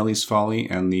 Nelly's Folly,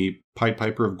 and The Pied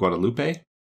Piper of Guadalupe.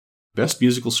 Best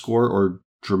Musical Score of a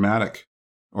dramatic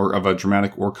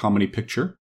or comedy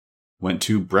picture went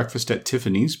to Breakfast at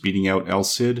Tiffany's, beating out El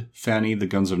Cid, Fanny, The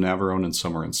Guns of Navarone, and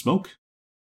Summer and Smoke.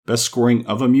 Best Scoring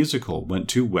of a Musical went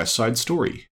to West Side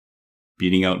Story,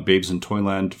 beating out Babes in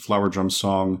Toyland, Flower Drum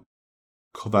Song,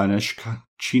 Kovaneshka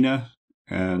China,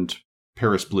 and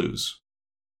Paris Blues.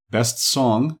 Best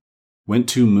Song went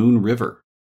to Moon River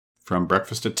from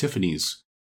Breakfast at Tiffany's,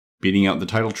 beating out the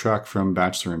title track from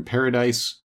Bachelor in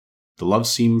Paradise, the love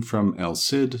theme from El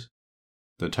Cid,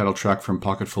 the title track from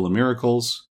Pocketful of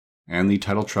Miracles, and the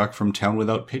title track from Town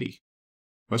Without Pity.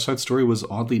 West Side Story was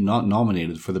oddly not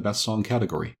nominated for the Best Song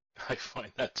category. I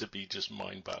find that to be just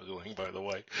mind-boggling, by the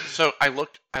way. So I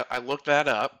looked that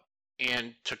up,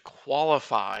 and to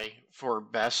qualify for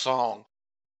Best Song,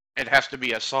 it has to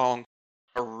be a song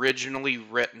originally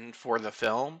written for the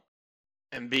film,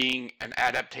 and being an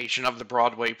adaptation of the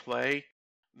Broadway play,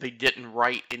 they didn't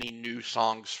write any new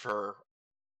songs for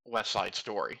West Side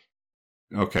Story.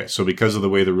 Okay, so because of the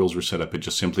way the rules were set up, it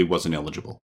just simply wasn't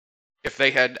eligible. If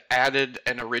they had added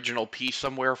an original piece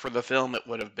somewhere for the film, it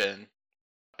would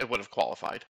have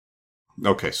qualified.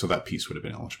 Okay, so that piece would have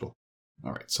been eligible.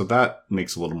 All right, so that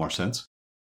makes a little more sense.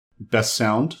 Best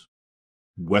Sound,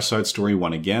 West Side Story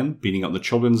won again, beating out The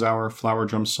Children's Hour, Flower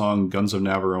Drum Song, Guns of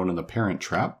Navarone, and The Parent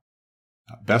Trap.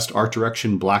 Best Art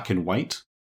Direction, Black and White.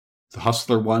 The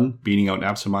Hustler won, beating out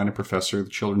Absent Minded Professor, The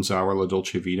Children's Hour, La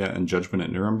Dolce Vita, and Judgment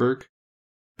at Nuremberg.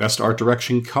 Best Art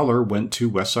Direction, Color went to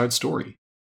West Side Story,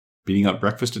 beating out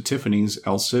Breakfast at Tiffany's,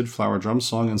 El Cid, Flower Drum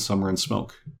Song, and Summer and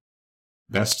Smoke.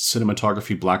 Best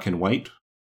Cinematography, Black and White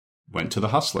went to The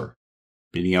Hustler,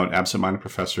 beating out Absent Minded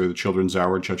Professor, The Children's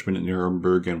Hour, Judgment at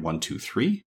Nuremberg, and 1, 2,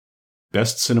 3.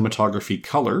 Best Cinematography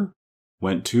Color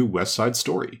went to West Side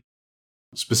Story.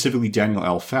 Specifically Daniel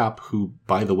L. Fapp, who,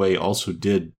 by the way, also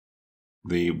did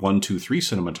the 1, 2, 3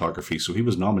 cinematography, so he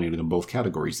was nominated in both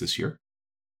categories this year.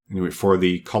 Anyway, for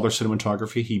the color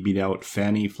cinematography, he beat out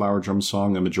Fanny, Flower Drum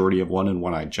Song, A Majority of One, and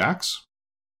One-Eyed Jacks.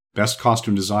 Best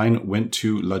Costume Design went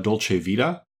to La Dolce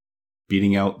Vita,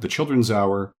 beating out The Children's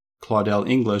Hour, Claudel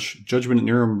English, Judgment at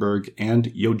Nuremberg, and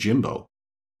Yojimbo,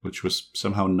 which was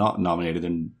somehow not nominated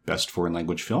in Best Foreign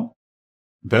Language Film.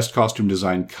 Best Costume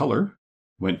Design Color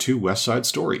went to West Side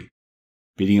Story,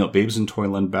 beating out Babes in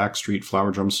Toyland, Backstreet,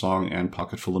 Flower Drum Song, and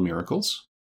Pocketful of Miracles.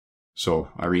 So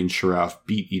Irene Sharaff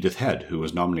beat Edith Head, who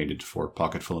was nominated for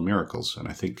Pocketful of Miracles, and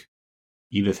I think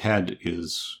Edith Head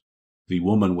is the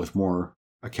woman with more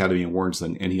Academy Awards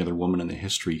than any other woman in the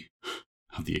history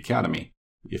of the Academy,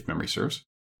 if memory serves.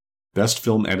 Best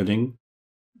Film Editing,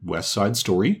 West Side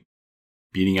Story,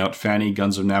 beating out Fanny,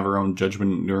 Guns of Navarone,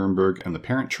 Judgment at Nuremberg, and The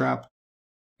Parent Trap.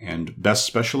 And Best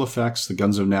Special Effects, The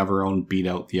Guns of Navarone beat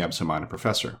out The Absent Minded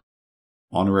Professor.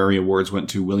 Honorary awards went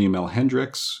to William L.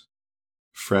 Hendricks,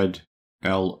 Fred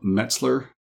L. Metzler,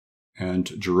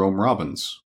 and Jerome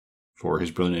Robbins for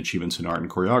his brilliant achievements in art and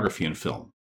choreography in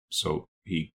film. So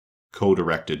he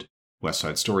co-directed West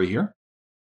Side Story here.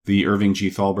 The Irving G.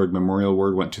 Thalberg Memorial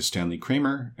Award went to Stanley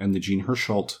Kramer, and the Jean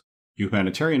Hirschholt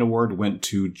Humanitarian Award went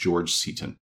to George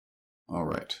Seaton. All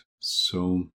right,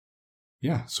 so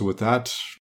with that,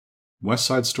 West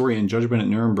Side Story and Judgment at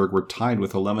Nuremberg were tied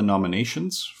with 11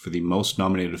 nominations for the most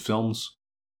nominated films,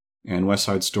 and West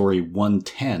Side Story won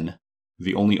 10.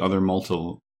 The only other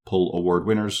multiple award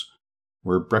winners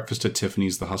were Breakfast at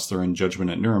Tiffany's, The Hustler, and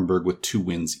Judgment at Nuremberg with 2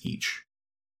 wins each.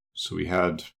 So we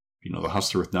had, The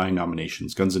Hustler with 9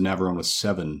 nominations, Guns of Navarone with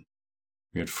 7.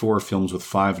 We had 4 films with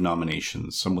 5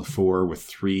 nominations, some with 4, with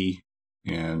 3,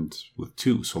 and with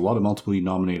 2. So a lot of multiply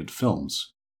nominated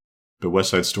films. But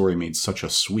West Side Story made such a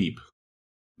sweep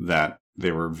that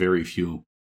there were very few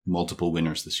multiple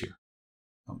winners this year.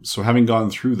 So having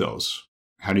gone through those,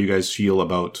 how do you guys feel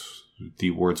about the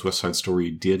awards West Side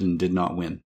Story did and did not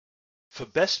win? For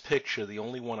Best Picture, the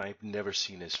only one I've never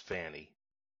seen is Fanny.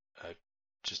 I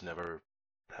just never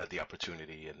had the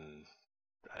opportunity, and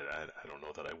I don't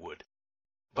know that I would.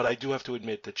 But I do have to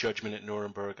admit that Judgment at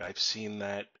Nuremberg, I've seen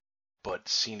that, but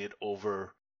seen it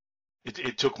over.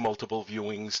 It took multiple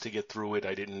viewings to get through it.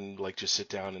 I didn't just sit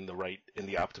down in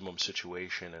the optimum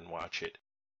situation and watch it.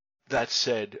 That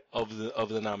said, of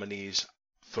the nominees,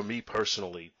 for me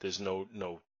personally, there's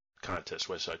no contest.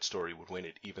 West Side Story would win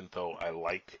it, even though I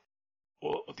like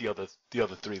the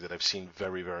other 3 that I've seen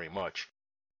very, very much.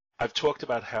 I've talked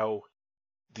about how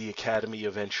the Academy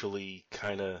eventually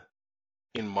kind of,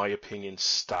 in my opinion,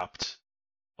 stopped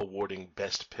awarding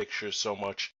Best Picture so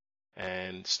much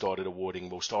and started awarding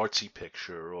Most Artsy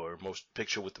Picture or Most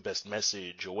Picture with the Best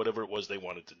Message or whatever it was they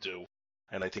wanted to do.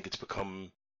 And I think it's become...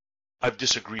 I've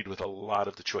disagreed with a lot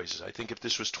of the choices. I think if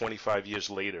this was 25 years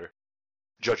later,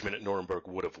 Judgment at Nuremberg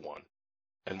would have won,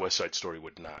 and West Side Story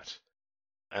would not.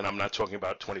 And I'm not talking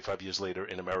about 25 years later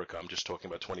in America. I'm just talking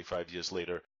about 25 years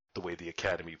later, the way the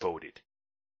Academy voted.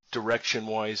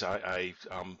 Direction-wise,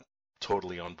 I'm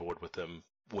totally on board with them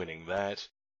winning that.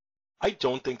 I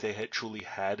don't think they truly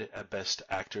had a Best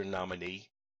Actor nominee.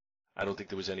 I don't think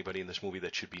there was anybody in this movie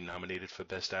that should be nominated for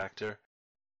Best Actor.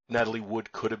 Natalie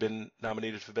Wood could have been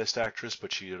nominated for Best Actress,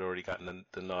 but she had already gotten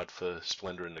the nod for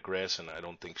Splendor in the Grass, and I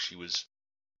don't think she was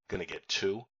going to get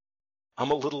 2.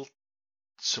 I'm a little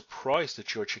surprised that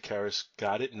George Chakiris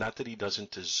got it. Not that he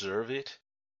doesn't deserve it,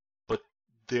 but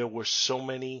there were so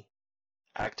many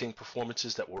acting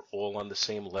performances that were all on the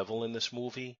same level in this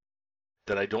movie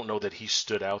that I don't know that he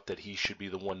stood out that he should be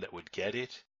the one that would get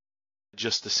it.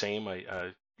 Just the same,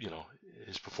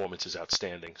 his performance is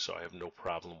outstanding, so I have no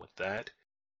problem with that.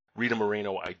 Rita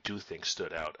Moreno, I do think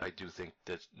stood out. I do think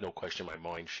that, no question in my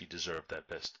mind, she deserved that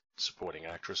Best Supporting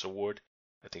Actress award.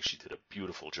 I think she did a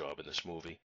beautiful job in this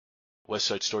movie. West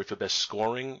Side Story for Best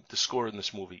Scoring. The score in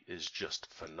this movie is just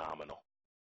phenomenal.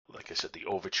 Like I said, the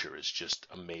overture is just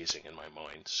amazing in my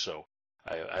mind. So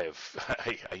I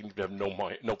have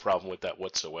no problem with that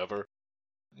whatsoever.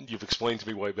 You've explained to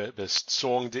me why Best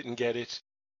Song didn't get it,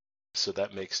 so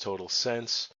that makes total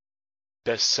sense.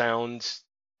 Best Sound,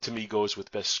 to me, goes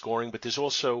with Best Scoring, but there's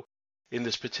also, in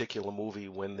this particular movie,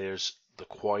 when there's the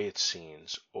quiet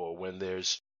scenes, or when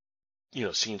there's,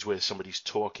 scenes where somebody's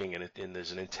talking and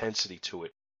there's an intensity to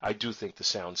it, I do think the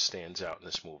sound stands out in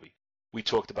this movie. We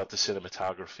talked about the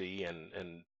cinematography,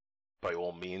 and by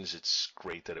all means, it's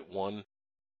great that it won.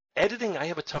 Editing, I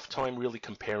have a tough time really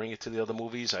comparing it to the other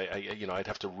movies. I'd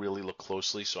have to really look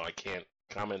closely, so I can't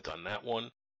comment on that one.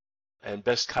 And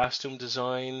Best Costume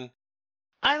Design,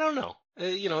 I don't know.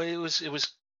 It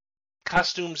was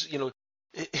costumes.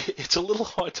 It's a little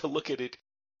hard to look at it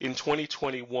in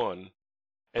 2021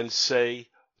 and say,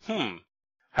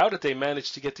 how did they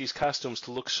manage to get these costumes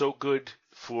to look so good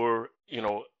for,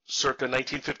 circa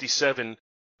 1957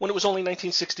 when it was only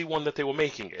 1961 that they were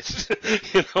making it?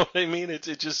 You know what I mean?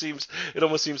 It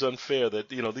almost seems unfair that,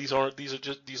 these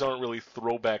aren't really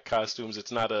throwback costumes.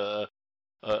 It's not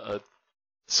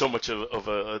so much of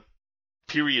a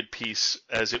period piece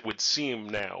as it would seem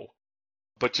now.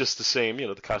 But just the same,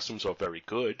 the costumes are very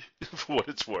good for what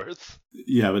it's worth.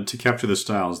 Yeah, but to capture the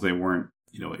styles, they weren't,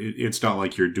 it's not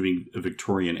like you're doing a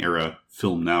Victorian era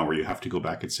film now where you have to go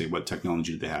back and say what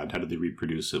technology they had, how did they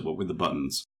reproduce it, what were the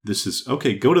buttons. This is,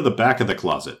 okay, go to the back of the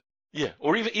closet. Yeah,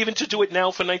 or even to do it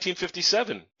now for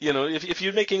 1957. If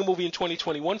you're making a movie in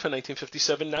 2021 for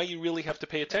 1957, now you really have to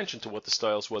pay attention to what the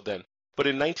styles were then. But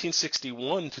in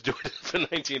 1961, to do it for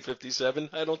 1957,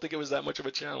 I don't think it was that much of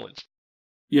a challenge.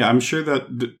 Yeah, I'm sure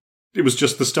that it was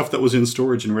just the stuff that was in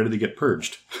storage and ready to get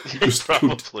purged.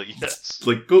 Probably, yes.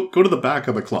 Like, go to the back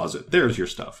of the closet. There's your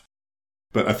stuff.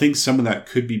 But I think some of that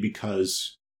could be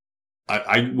because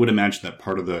I would imagine that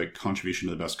part of the contribution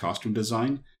to the best costume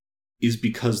design is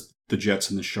because the Jets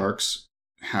and the Sharks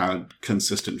had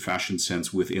consistent fashion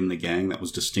sense within the gang that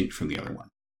was distinct from the other one.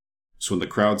 So in the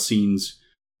crowd scenes,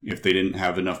 if they didn't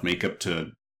have enough makeup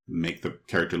to make the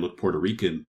character look Puerto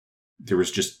Rican, there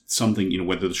was just something,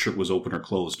 whether the shirt was open or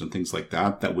closed and things like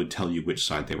that, that would tell you which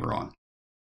side they were on.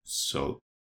 So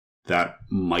that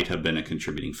might have been a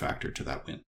contributing factor to that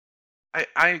win.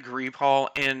 I agree, Paul.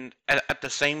 And at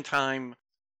the same time,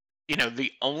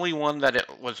 the only one that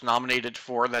it was nominated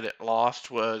for that it lost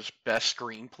was Best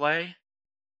Screenplay.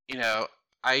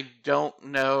 I don't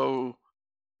know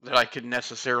that I could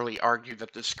necessarily argue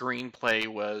that the screenplay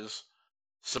was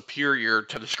superior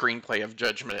to the screenplay of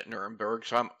Judgment at Nuremberg,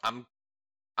 so I'm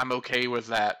okay with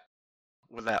that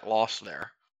loss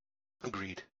there.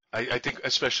 Agreed. I think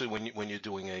especially when you're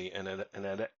doing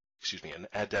an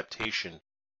adaptation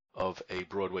of a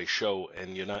Broadway show,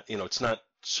 and you're not, it's not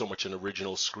so much an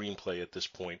original screenplay at this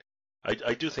point.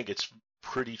 I do think it's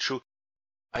pretty true.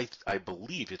 I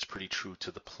believe it's pretty true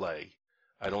to the play.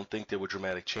 I don't think there were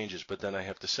dramatic changes, but then I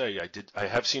have to say I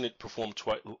have seen it performed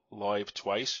live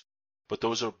twice, but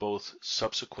those are both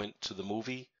subsequent to the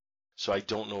movie, so I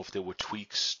don't know if there were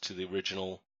tweaks to the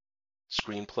original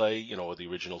screenplay, or the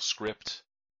original script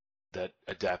that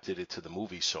adapted it to the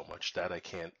movie so much. That I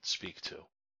can't speak to.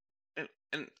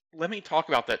 And let me talk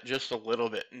about that just a little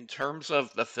bit. In terms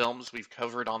of the films we've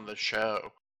covered on the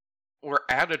show, we're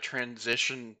at a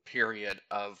transition period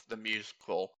of the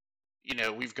musical.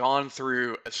 We've gone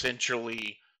through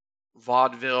essentially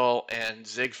vaudeville and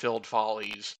Ziegfeld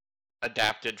Follies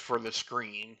adapted for the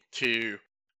screen to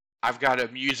I've got a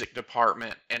music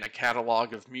department and a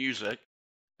catalog of music,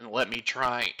 and let me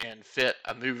try and fit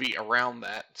a movie around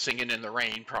that, Singing in the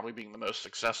Rain probably being the most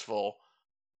successful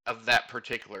of that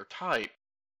particular type.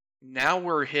 Now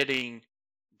we're hitting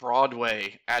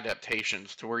Broadway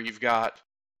adaptations to where you've got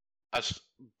a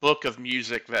book of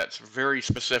music that's very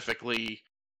specifically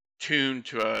tuned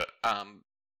to a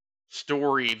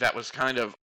story that was kind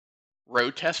of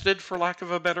road tested, for lack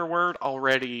of a better word,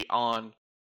 already on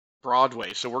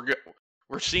Broadway. So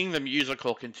we're seeing the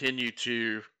musical continue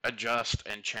to adjust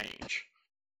and change.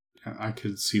 I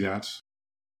could see that.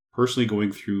 Personally,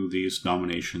 going through these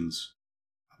nominations,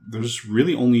 there's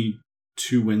really only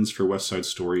 2 wins for West Side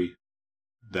Story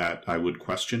that I would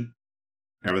question.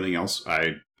 Everything else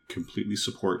I completely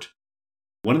support.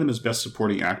 One of them is Best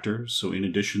Supporting Actor, so in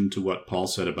addition to what Paul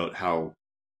said about how,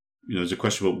 there's a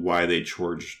question about why they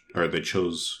chose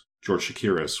George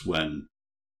Chakiris when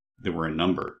there were a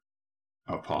number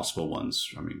of possible ones.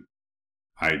 I mean,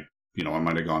 I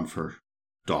might have gone for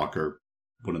Doc or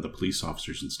one of the police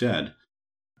officers instead.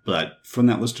 But from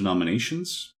that list of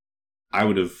nominations, I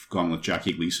would have gone with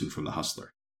Jackie Gleason from The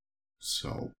Hustler.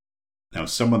 So, now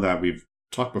some of that we've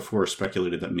talked before,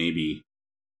 speculated that maybe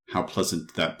how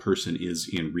pleasant that person is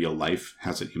in real life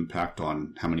has an impact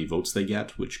on how many votes they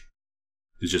get, which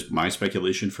is just my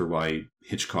speculation for why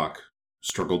Hitchcock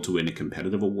struggled to win a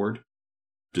competitive award,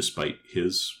 despite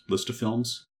his list of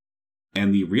films.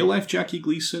 And the real-life Jackie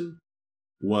Gleason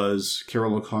was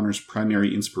Carroll O'Connor's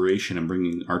primary inspiration in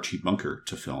bringing Archie Bunker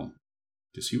to film,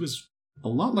 because he was a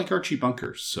lot like Archie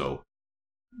Bunker, so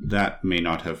that may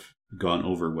not have gone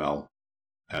over well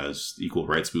as the equal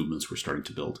rights movements were starting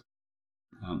to build.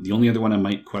 The only other one I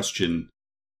might question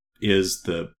is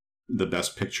the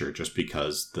Best Picture, just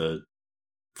because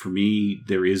for me,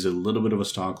 there is a little bit of a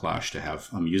style clash to have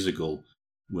a musical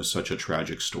with such a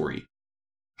tragic story.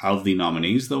 Out of the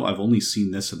nominees, though, I've only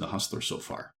seen this in The Hustler so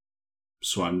far.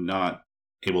 So I'm not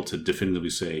able to definitively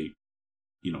say,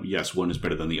 yes, one is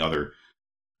better than the other.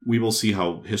 We will see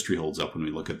how history holds up when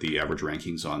we look at the average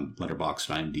rankings on Letterboxd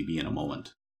and IMDb in a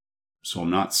moment. So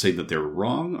I'm not saying that they're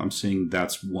wrong. I'm saying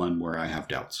that's one where I have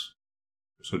doubts.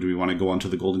 So do we want to go on to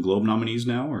the Golden Globe nominees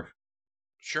now, or?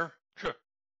 Sure.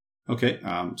 Okay,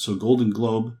 so Golden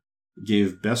Globe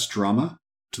gave Best Drama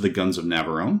to The Guns of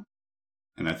Navarone.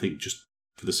 And I think just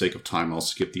for the sake of time, I'll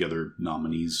skip the other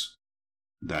nominees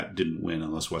that didn't win,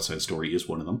 unless West Side Story is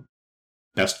one of them.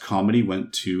 Best Comedy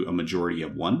went to a majority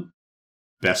of 1.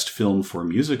 Best Film for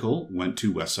Musical went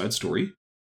to West Side Story.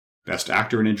 Best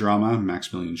Actor in a Drama,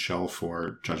 Maximilian Schell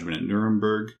for Judgment at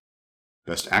Nuremberg.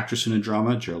 Best Actress in a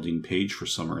Drama, Geraldine Page for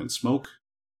Summer and Smoke.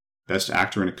 Best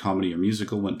Actor in a Comedy or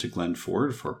Musical went to Glenn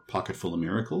Ford for Pocketful of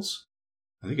Miracles.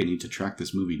 I think I need to track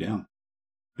this movie down.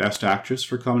 Best Actress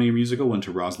for Comedy or Musical went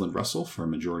to Rosalind Russell for a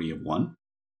majority of 1.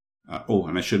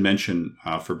 And I should mention,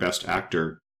 for Best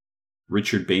Actor,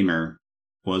 Richard Beymer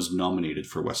was nominated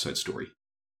for West Side Story,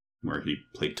 where he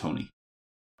played Tony.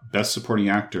 Best Supporting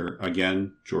Actor,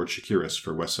 again, George Chakiris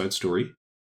for West Side Story.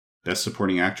 Best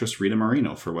Supporting Actress, Rita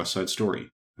Moreno for West Side Story.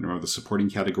 And remember, the supporting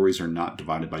categories are not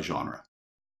divided by genre.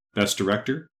 Best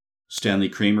Director, Stanley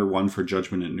Kramer won for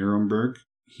Judgment at Nuremberg.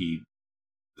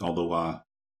 Although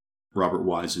Robert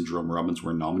Wise and Jerome Robbins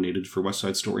were nominated for West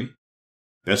Side Story.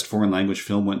 Best Foreign Language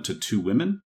Film went to 2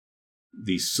 women.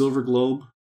 The Silver Globe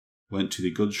went to The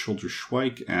Good Shoulder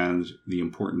Schweik and The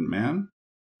Important Man.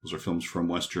 Those are films from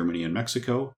West Germany and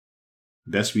Mexico.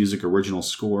 Best Music Original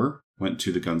Score went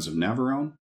to The Guns of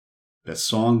Navarone. Best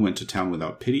Song went to Town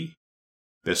Without Pity.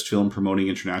 Best Film Promoting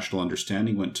International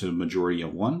Understanding went to majority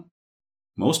of 1.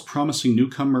 Most Promising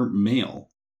Newcomer Male.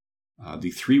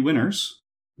 The 3 winners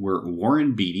were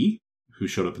Warren Beatty, who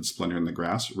showed up in Splendor in the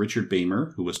Grass, Richard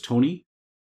Beymer, who was Tony,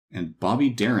 and Bobby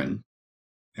Darin.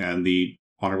 And the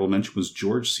honorable mention was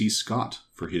George C. Scott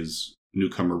for his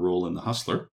newcomer role in The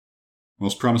Hustler.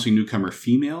 Most Promising Newcomer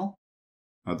Female.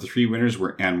 The 3 winners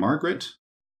were Anne Margaret,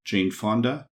 Jane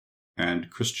Fonda, and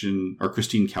Christine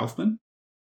Kaufman,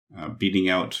 beating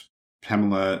out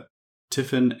Pamela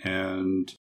Tiffin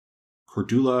and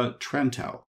Cordula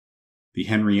Trantow. The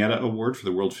Henrietta Award for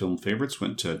the World Film Favorites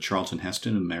went to Charlton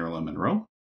Heston and Marilyn Monroe.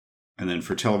 And then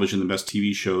for television, the best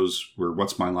TV shows were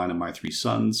What's My Line and My Three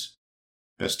Sons.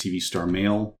 Best TV Star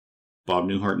Male, Bob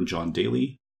Newhart and John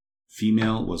Daly.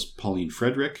 Female was Pauline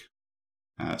Frederick.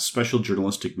 Special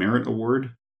Journalistic Merit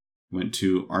Award went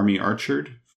to Army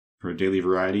Archard for Daily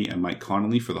Variety and Mike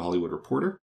Connolly for The Hollywood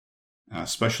Reporter.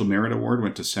 Special Merit Award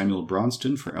went to Samuel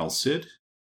Bronston for El Cid.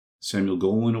 Samuel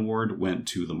Goldwyn Award went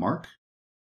to The Mark.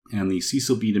 And the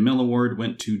Cecil B. DeMille Award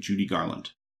went to Judy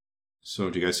Garland. So,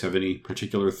 do you guys have any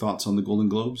particular thoughts on the Golden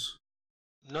Globes?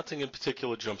 Nothing in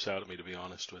particular jumps out at me, to be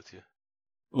honest with you.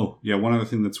 Oh, yeah, one other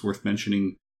thing that's worth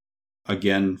mentioning,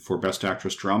 again, for Best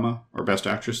Actress Drama, or Best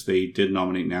Actress, they did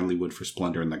nominate Natalie Wood for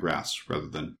Splendor in the Grass, rather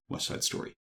than West Side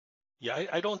Story. Yeah,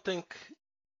 I don't think,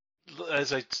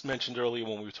 as I mentioned earlier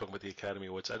when we were talking about the Academy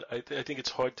Awards, I think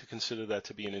it's hard to consider that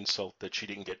to be an insult that she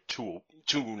didn't get two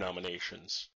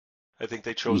nominations. I think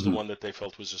they chose the one that they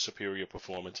felt was a superior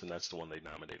performance, and that's the one they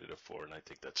nominated her for, and I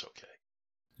think that's okay.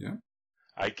 Yeah.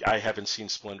 I haven't seen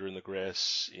Splendor in the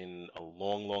Grass in a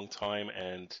long, long time,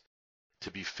 and to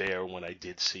be fair, when I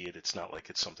did see it, it's not like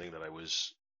it's something that I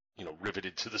was,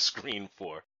 riveted to the screen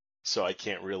for. So I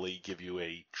can't really give you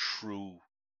a true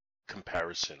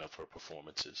comparison of her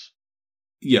performances.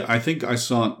 Yeah, I think I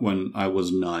saw it when I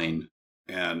was 9,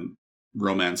 and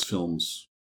romance films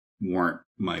weren't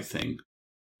my thing.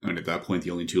 And at that point,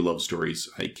 the only 2 love stories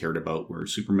I cared about were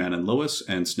Superman and Lois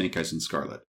and Snake Eyes and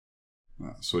Scarlet.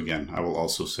 So again, I will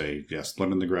also say, yes,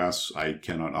 Blood in the Grass, I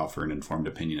cannot offer an informed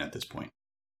opinion at this point.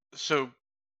 So,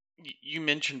 you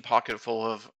mentioned Pocketful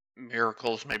of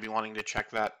Miracles, maybe wanting to check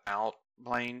that out,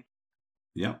 Blaine.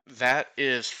 Yeah. That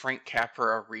is Frank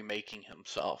Capra remaking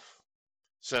himself.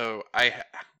 So, I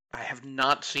have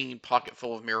not seen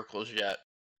Pocketful of Miracles yet,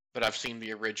 but I've seen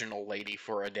the original Lady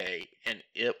for a Day, and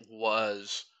it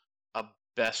was a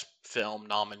Best Film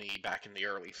nominee back in the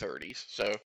early 30s.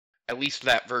 So, at least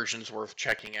that version's worth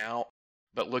checking out.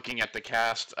 But looking at the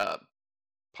cast,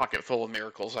 Pocketful of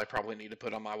Miracles, I probably need to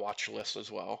put on my watch list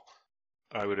as well.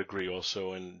 I would agree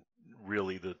also, and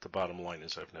really the bottom line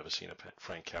is I've never seen a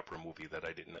Frank Capra movie that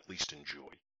I didn't at least enjoy.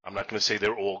 I'm not going to say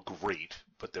they're all great,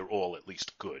 but they're all at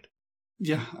least good.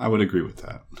 Yeah, I would agree with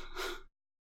that.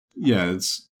 Yeah,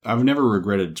 I've never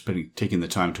regretted taking the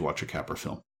time to watch a Capra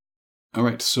film. All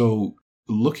right, so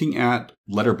looking at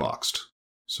Letterboxd,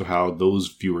 so how those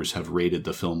viewers have rated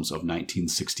the films of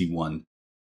 1961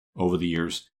 over the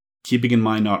years, keeping in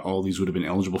mind not all these would have been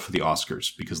eligible for the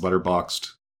Oscars, because Letterboxd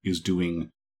is doing,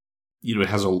 it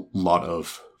has a lot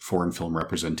of foreign film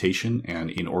representation, and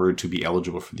in order to be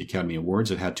eligible for the Academy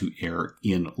Awards, it had to air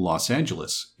in Los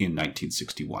Angeles in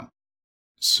 1961.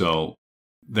 So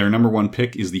their number 1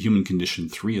 pick is The Human Condition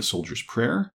 3, A Soldier's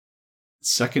Prayer.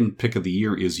 Second pick of the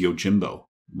year is Yojimbo,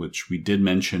 which we did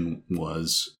mention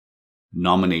was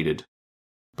nominated,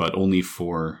 but only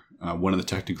for one of the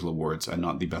technical awards and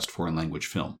not the best foreign language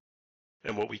film.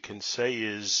 And what we can say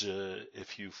is,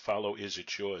 if you follow Is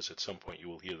It Yours, at some point you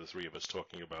will hear the 3 of us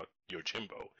talking about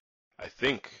Yojimbo. I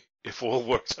think, if all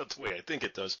works out the way I think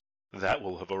it does, that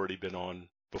will have already been on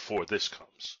before this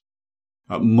comes.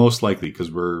 Most likely, because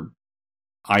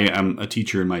I am a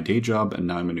teacher in my day job, and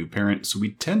now I'm a new parent, so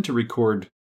we tend to record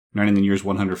 99 Years,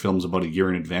 100 Films about a year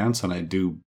in advance, and I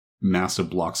do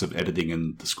massive blocks of editing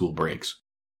in the school breaks.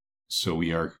 So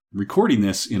we are recording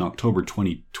this in October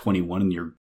 2021, and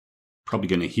you're probably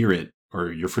going to hear it,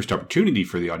 or your first opportunity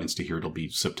for the audience to hear it will be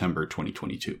September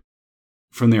 2022.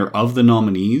 From there, of the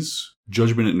nominees,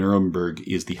 Judgment at Nuremberg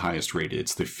is the highest rated.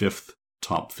 It's the 5th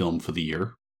top film for the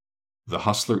year. The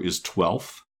Hustler is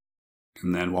 12th.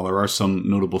 And then while there are some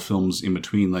notable films in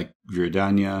between, like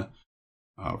Virdania,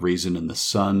 Raisin in the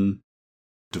Sun,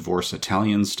 Divorce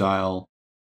Italian Style,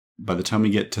 by the time we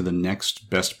get to the next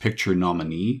Best Picture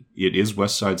nominee, it is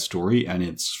West Side Story, and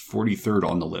it's 43rd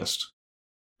on the list.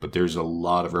 But there's a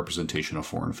lot of representation of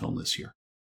foreign film this year,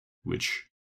 which,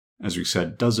 as we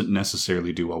said, doesn't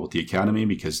necessarily do well with the Academy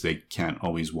because they can't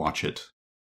always watch it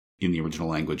in the original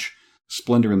language.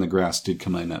 Splendor in the Grass did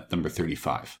come in at number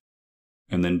 35.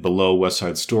 And then below West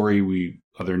Side Story,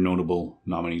 other notable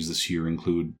nominees this year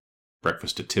include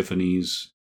Breakfast at Tiffany's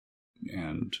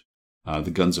and The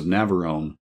Guns of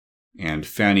Navarone. And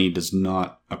Fanny does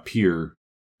not appear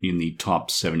in the top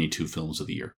 72 films of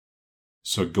the year.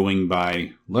 So going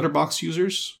by Letterboxd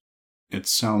users, it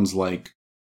sounds like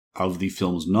of the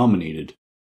films nominated,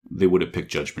 they would have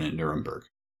picked Judgment at Nuremberg.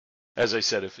 As I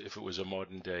said, if it was a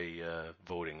modern day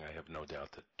voting, I have no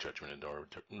doubt that Judgment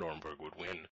at Nuremberg would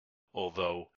win,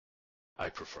 although I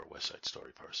prefer West Side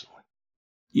Story personally.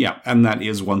 Yeah, and that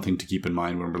is one thing to keep in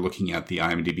mind when we're looking at the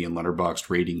IMDb and Letterboxd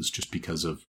ratings, just because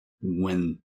of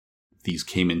when these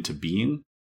came into being,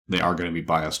 they are going to be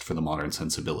biased for the modern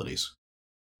sensibilities.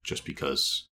 Just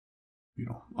because,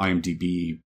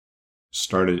 IMDb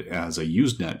started as a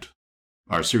Usenet,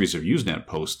 or a series of Usenet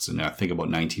posts, and I think about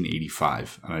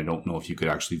 1985, and I don't know if you could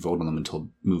actually vote on them until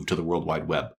moved to the World Wide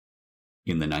Web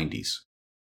in the 90s.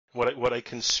 What I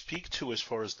can speak to as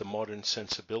far as the modern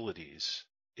sensibilities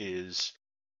is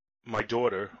my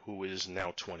daughter, who is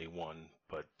now 21,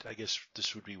 but I guess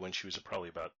this would be when she was probably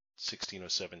about 16 or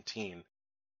 17,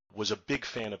 was a big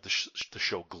fan of the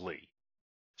show Glee.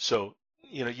 So,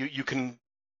 you can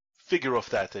figure off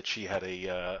that she had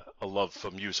a love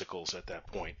for musicals at that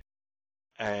point.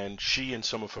 And she and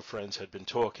some of her friends had been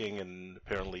talking, and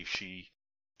apparently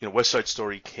West Side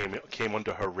Story came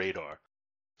under her radar.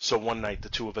 So one night the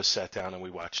 2 of us sat down and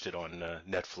we watched it on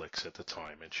Netflix at the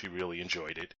time, and she really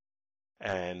enjoyed it.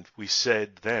 And we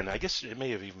said then, I guess it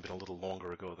may have even been a little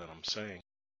longer ago than I'm saying,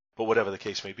 but whatever the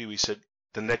case may be, we said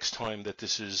the next time that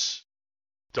this is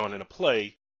done in a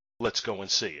play, let's go and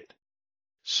see it.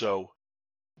 So,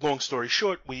 long story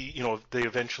short, they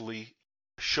eventually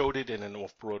showed it in an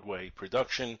off-Broadway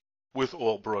production with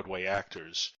all Broadway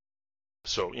actors.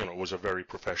 So, it was a very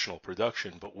professional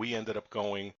production, but we ended up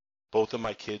going, both of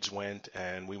my kids went,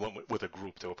 and we went with a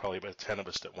group. There were probably about 10 of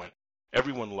us that went.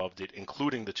 Everyone loved it,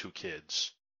 including the 2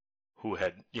 kids who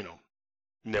had,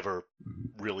 never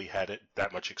really had it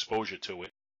that much exposure to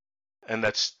it. And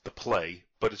that's the play,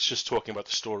 but it's just talking about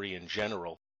the story in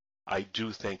general. I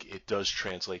do think it does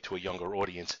translate to a younger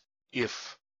audience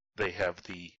if they have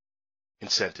the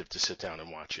incentive to sit down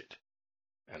and watch it.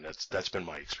 And that's been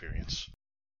my experience.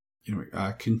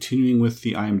 Continuing with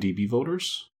the IMDb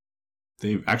voters,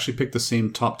 they've actually picked the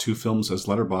same top 2 films as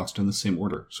Letterboxd in the same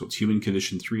order. So it's Human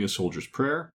Condition 3: A Soldier's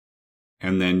Prayer,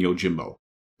 and then Yojimbo,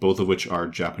 both of which are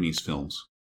Japanese films.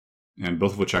 And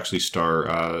both of which actually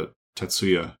star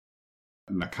Tetsuya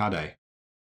Nakadai.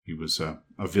 He was a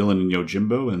villain in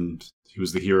Yojimbo, and he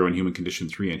was the hero in Human Condition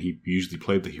 3, and he usually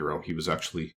played the hero. He was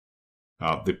actually...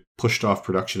 they pushed off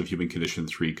production of Human Condition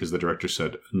 3 because the director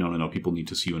said, no, people need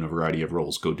to see you in a variety of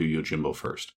roles. Go do Yojimbo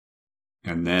first.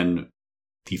 And then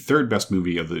the third best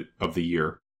movie of the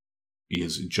year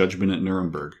is Judgment at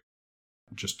Nuremberg.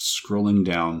 Just scrolling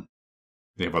down,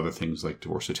 they have other things like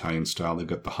Divorce Italian Style. They've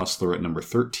got The Hustler at number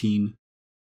 13,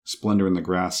 Splendor in the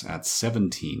Grass at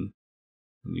 17.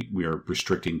 We are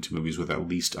restricting to movies with at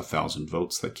least 1,000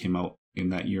 votes that came out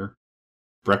in that year.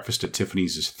 Breakfast at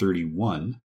Tiffany's is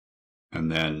 31.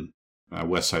 And then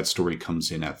West Side Story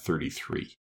comes in at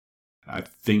 33. I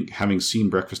think having seen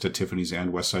Breakfast at Tiffany's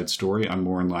and West Side Story, I'm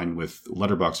more in line with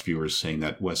Letterboxd viewers saying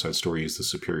that West Side Story is the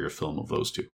superior film of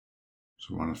those two.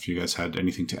 So I wonder if you guys had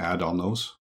anything to add on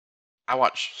those? I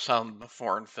watched some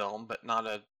foreign film, but not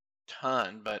a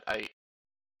ton, but I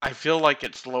feel like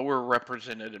it's lower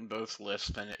represented in both lists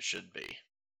than it should be.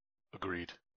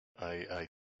 Agreed. I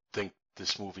think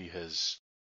this movie has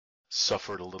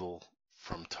suffered a little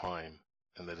from time,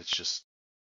 and that it's just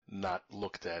not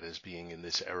looked at as being in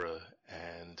this era,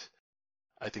 and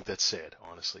I think that's sad,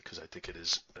 honestly, because I think it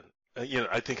is,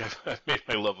 I think I've made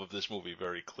my love of this movie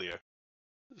very clear.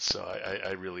 So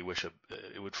I really wish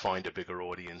it would find a bigger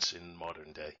audience in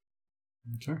modern day.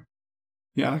 Okay.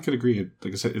 Yeah, I could agree.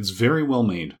 Like I said, it's very well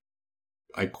made.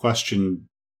 I question,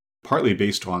 partly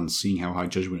based on seeing how high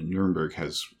Judgment at Nuremberg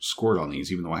has scored on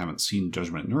these, even though I haven't seen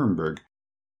Judgment at Nuremberg,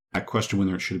 I question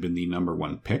whether it should have been the number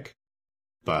 1 pick.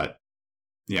 But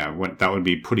yeah, that would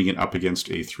be putting it up against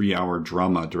a 3-hour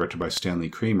drama directed by Stanley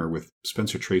Kramer with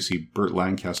Spencer Tracy, Burt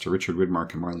Lancaster, Richard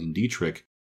Widmark, and Marlene Dietrich.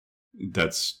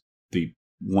 That's the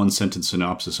one-sentence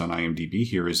synopsis on IMDb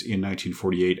here is, in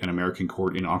 1948, an American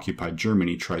court in occupied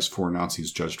Germany tries 4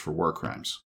 Nazis judged for war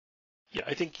crimes. Yeah,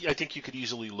 I think you could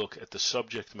easily look at the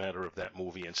subject matter of that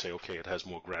movie and say, okay, it has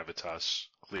more gravitas,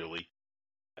 clearly.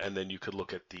 And then you could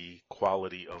look at the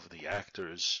quality of the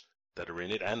actors that are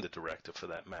in it, and the director for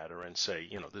that matter, and say,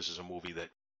 this is a movie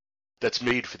that's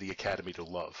made for the Academy to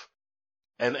love.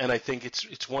 And I think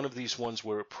it's one of these ones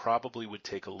where it probably would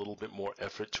take a little bit more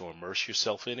effort to immerse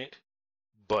yourself in it.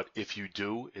 But if you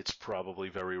do, it's probably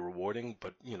very rewarding.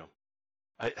 But,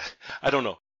 I don't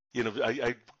know.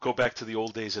 I go back to the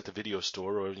old days at the video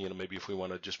store, or, maybe if we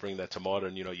want to just bring that to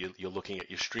modern, you're looking at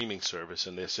your streaming service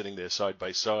and they're sitting there side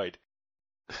by side.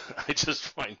 I just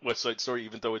find West Side Story,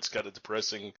 even though it's got a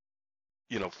depressing,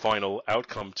 final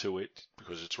outcome to it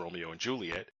because it's Romeo and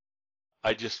Juliet,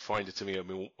 I just find it to be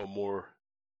a more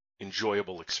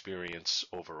enjoyable experience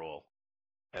overall.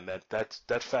 And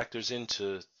that factors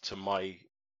into my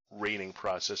rating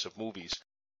process of movies.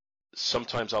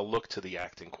 Sometimes I'll look to the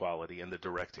acting quality and the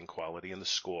directing quality and the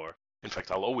score. In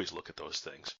fact, I'll always look at those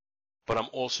things. But I'm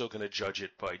also going to judge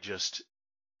it by just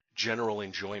general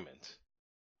enjoyment.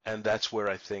 And that's where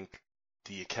I think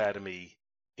the Academy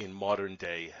in modern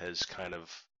day has kind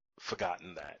of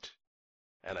forgotten that.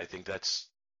 And I think that's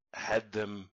had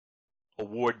them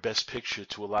award Best Picture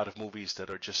to a lot of movies that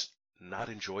are just not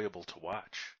enjoyable to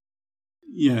watch.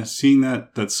 Yeah, seeing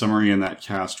that summary and that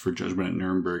cast for Judgment at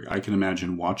Nuremberg, I can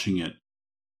imagine watching it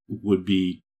would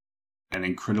be an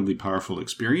incredibly powerful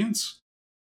experience,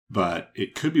 but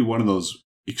it could be one of those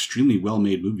extremely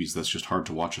well-made movies that's just hard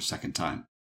to watch a second time.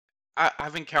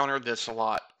 I've encountered this a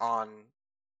lot on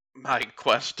my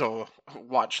quest to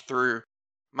watch through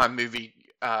my movie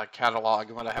catalog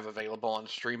and what I have available on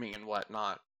streaming and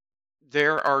whatnot.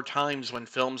 There are times when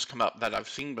films come up that I've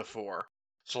seen before.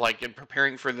 So, like, in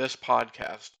preparing for this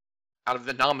podcast, out of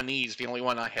the nominees, the only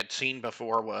one I had seen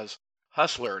before was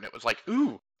Hustler, and it was like,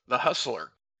 ooh, The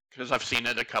Hustler, because I've seen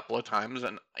it a couple of times,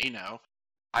 and,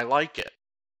 I like it.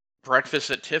 Breakfast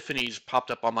at Tiffany's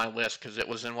popped up on my list because it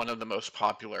was in one of the most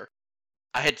popular.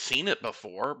 I had seen it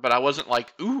before, but I wasn't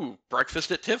like, ooh,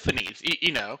 Breakfast at Tiffany's,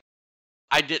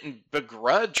 I didn't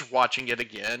begrudge watching it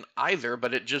again either,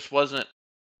 but it just wasn't,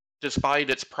 despite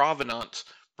its provenance,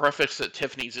 Breakfast at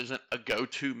Tiffany's isn't a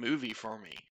go-to movie for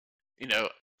me.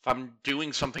 If I'm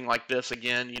doing something like this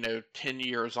again, 10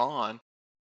 years on,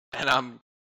 and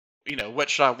what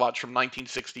should I watch from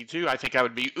 1962? I think I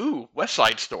would be, West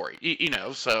Side Story.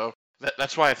 So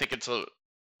that's why I think it's a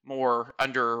more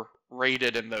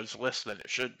underrated in those lists than it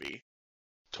should be.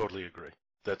 Totally agree.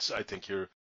 I think you're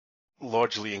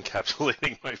largely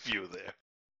encapsulating my view there.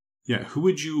 Yeah, who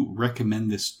would you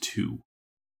recommend this to?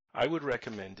 I would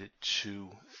recommend it to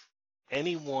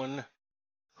anyone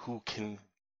who can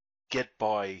get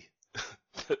by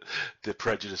the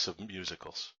prejudice of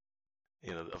musicals,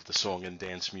 of the song and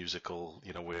dance musical,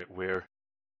 where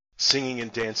singing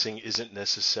and dancing isn't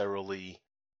necessarily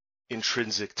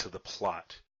intrinsic to the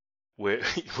plot, where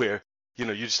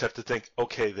you just have to think,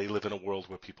 okay, they live in a world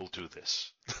where people do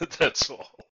this. That's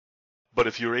all. But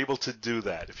if you're able to do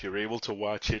that, if you're able to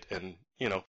watch it, and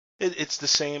it's the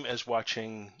same as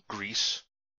watching Grease.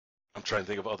 I'm trying to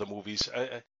think of other movies.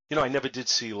 I never did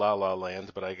see La La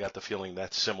Land, but I got the feeling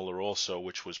that's similar also,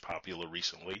 which was popular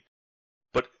recently.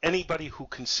 But anybody who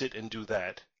can sit and do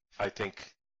that, I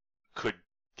think, could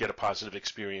get a positive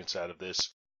experience out of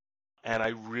this. And I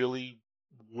really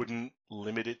wouldn't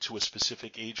limit it to a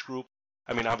specific age group.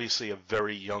 I mean, obviously, a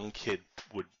very young kid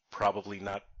would probably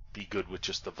not be good with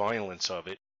just the violence of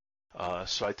it.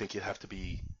 So I think you'd have to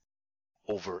be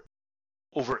over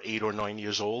 8 or 9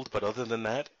 years old. But other than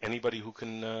that, anybody who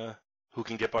can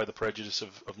get by the prejudice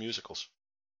of musicals.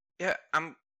 Yeah,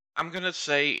 I'm gonna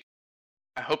say,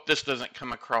 I hope this doesn't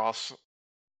come across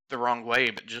the wrong way,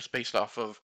 but just based off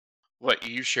of what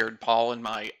you shared, Paul, and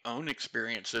my own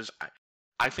experiences,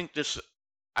 I think this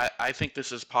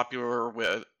is popular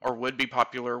with, or would be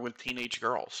popular with, teenage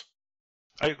girls.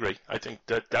 I agree. I think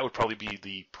that would probably be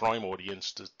the prime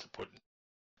audience to put.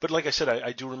 But like I said,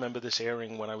 I do remember this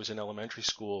airing when I was in elementary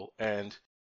school, and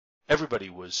everybody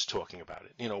was talking about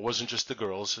it. It wasn't just the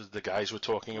girls; the guys were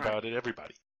talking about it.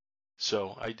 Everybody.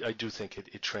 So I do think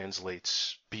it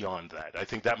translates beyond that. I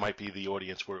think that might be the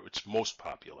audience where it's most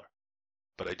popular,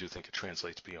 but I do think it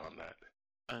translates beyond that.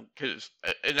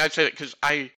 And I'd say that because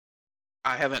I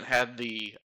haven't had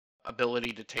the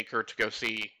ability to take her to go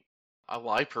see a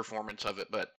live performance of it,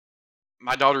 but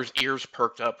my daughter's ears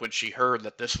perked up when she heard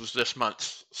that this was this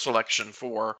month's selection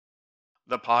for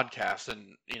the podcast,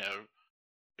 and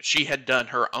she had done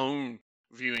her own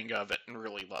viewing of it and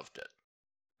really loved it.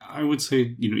 I would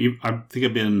say, I think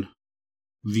I've been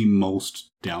the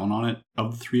most down on it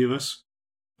of the three of us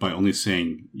by only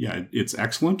saying, yeah, it's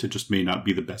excellent. It just may not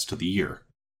be the best of the year.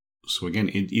 So again,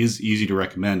 it is easy to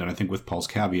recommend. And I think with Paul's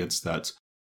caveats that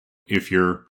if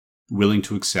you're willing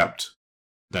to accept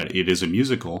that it is a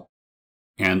musical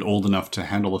and old enough to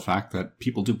handle the fact that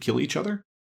people do kill each other,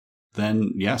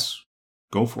 then yes,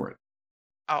 go for it.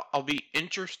 I'll be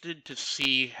interested to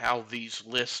see how these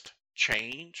lists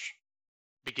change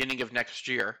beginning of next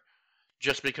year,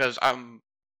 just because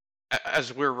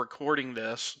as we're recording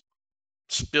this,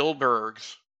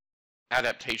 Spielberg's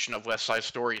adaptation of West Side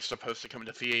Story is supposed to come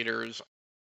to theaters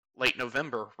late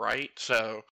November, right?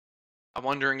 So I'm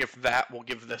wondering if that will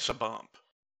give this a bump.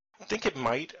 I think it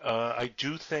might. I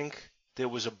do think there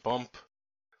was a bump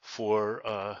for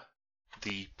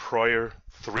the prior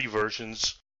 3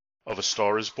 versions of A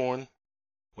Star Is Born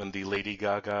when the Lady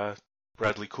Gaga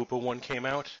Bradley Cooper one came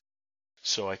out.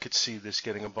 So I could see this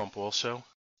getting a bump also.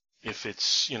 If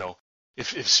it's,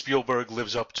 if Spielberg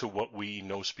lives up to what we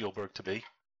know Spielberg to be.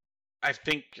 I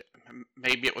think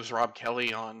maybe it was Rob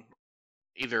Kelly on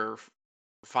either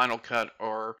Final Cut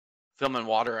or Film and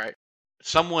Water.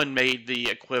 Someone made the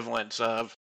equivalence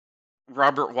of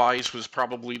Robert Wise was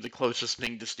probably the closest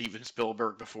thing to Steven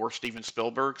Spielberg before Steven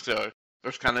Spielberg, so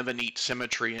there's kind of a neat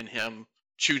symmetry in him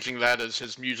choosing that as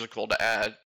his musical to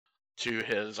add to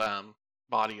his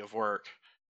body of work.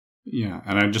 Yeah,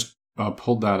 and I just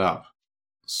pulled that up.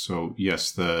 So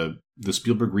yes, the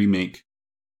Spielberg remake,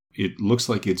 it looks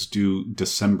like it's due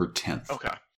December 10th.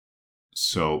 Okay.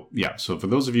 So yeah, so for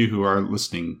those of you who are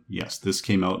listening, yes, this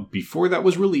came out before that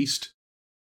was released,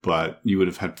 but you would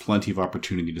have had plenty of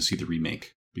opportunity to see the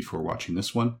remake before watching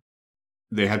this one.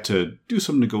 They had to do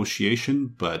some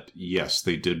negotiation, but yes,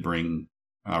 they did bring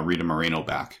Rita Moreno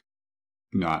back.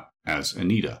 Not as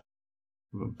Anita,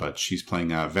 but she's playing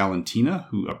Valentina,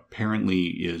 who apparently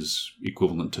is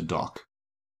equivalent to Doc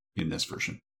in this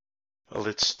version. Well,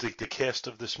 it's the cast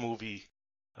of this movie,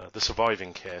 the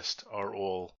surviving cast, are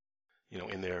all,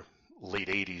 in their late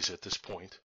 80s at this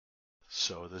point.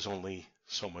 So there's only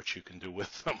so much you can do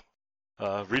with them.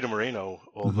 Rita Moreno,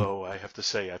 although I have to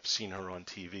say I've seen her on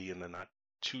TV in the not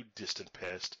too distant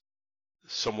past,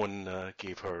 someone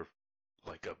gave her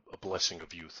like a blessing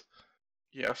of youth.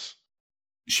 Yes.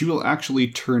 she will actually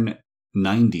turn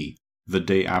 90 the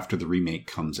day after the remake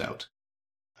comes out.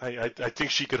 I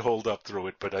think she could hold up through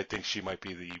it, but I think she might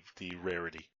be the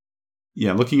rarity.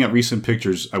 Yeah, looking at recent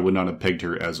pictures, I would not have pegged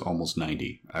her as almost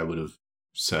 90. I would have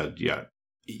said, yeah,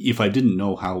 if I didn't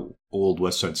know how old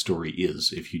West Side Story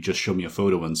is, if you just showed me a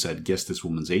photo and said, guess this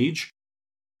woman's age,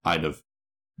 I'd have,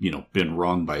 been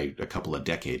wrong by a couple of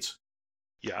decades.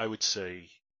 Yeah, I would say,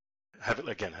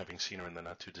 having seen her in the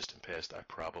not too distant past, I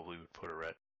probably would put her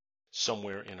at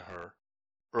somewhere in her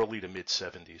early to mid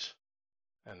 70s.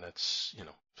 And that's,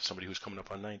 for somebody who's coming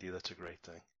up on 90, that's a great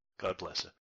thing. God bless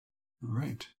her. All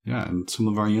right. Yeah, and some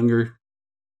of our younger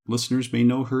listeners may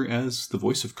know her as the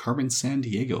voice of Carmen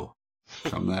Sandiego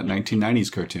from that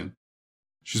 1990s cartoon.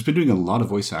 She's been doing a lot of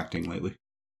voice acting lately.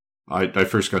 I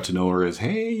first got to know her as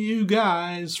Hey You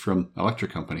Guys from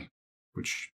Electric Company,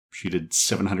 which she did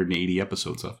 780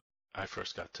 episodes of. I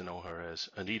first got to know her as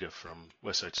Anita from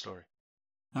West Side Story.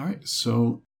 All right,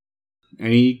 so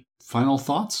any final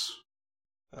thoughts?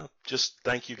 Just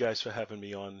thank you guys for having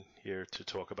me on here to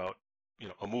talk about,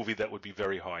 a movie that would be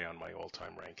very high on my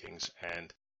all-time rankings.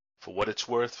 And for what it's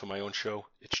worth, for my own show,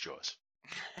 it's Jaws.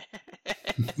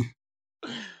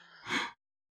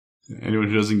 Anyone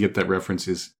who doesn't get that reference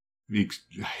is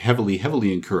heavily,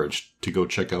 heavily encouraged to go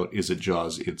check out Is It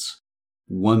Jaws? It's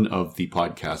one of the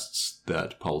podcasts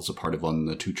that Paul is a part of on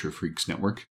the Two True Freaks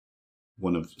Network.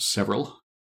 One of several,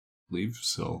 I believe.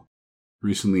 So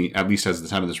recently, at least as the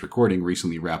time of this recording,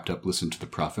 recently wrapped up Listen to the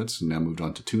Prophets and now moved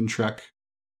on to Toon Trek,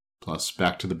 plus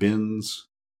Back to the Bins.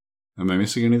 Am I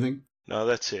missing anything? No,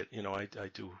 that's it. I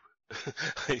do.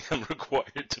 I am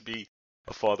required to be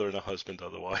a father and a husband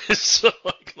otherwise, so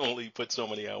I can only put so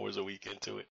many hours a week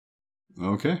into it.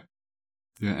 Okay.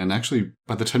 Yeah, and actually,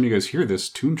 by the time you guys hear this,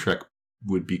 Toon Trek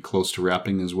would be close to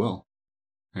wrapping as well.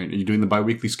 All right, are you doing the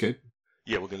bi-weekly skit?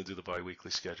 Yeah, we're going to do the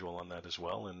bi-weekly schedule on that as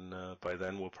well, and by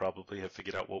then we'll probably have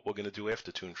figured out what we're going to do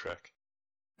after Toon Trek.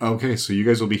 Okay, so you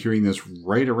guys will be hearing this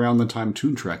right around the time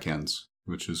Toon Trek ends,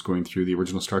 which is going through the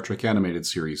original Star Trek animated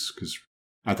series, because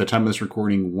at the time of this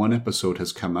recording, one episode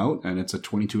has come out, and it's a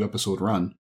 22-episode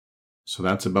run. So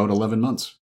that's about 11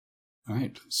 months. All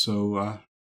right, so,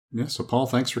 so Paul,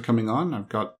 thanks for coming on. I've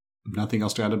got nothing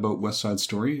else to add about West Side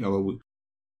Story.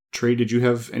 Trey, did you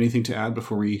have anything to add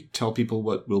before we tell people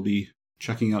what we'll be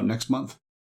checking out next month?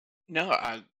 No,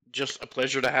 just a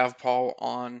pleasure to have Paul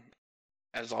on.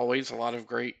 As always, a lot of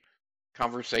great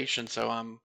conversation. So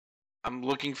I'm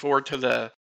looking forward to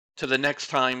the next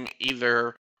time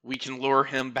either we can lure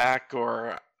him back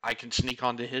or I can sneak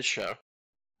onto his show.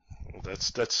 Well,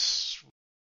 that's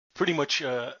pretty much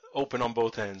open on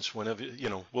both ends. Whenever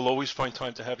we'll always find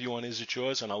time to have you on Is It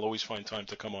Yours, and I'll always find time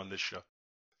to come on this show.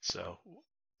 So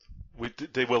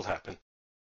they will happen.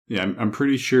 Yeah, I'm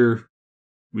pretty sure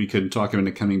we could talk him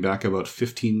into coming back about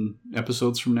 15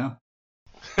 episodes from now.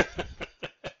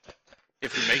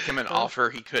 If we make him an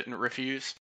offer he couldn't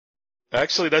refuse.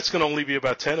 Actually, that's going to only be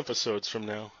about 10 episodes from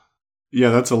now. Yeah,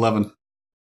 that's 11.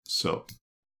 So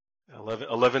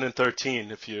 11 and 13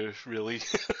 if you're really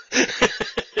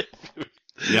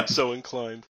so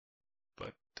inclined.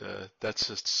 But that's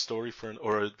a story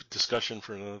or a discussion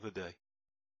for another day.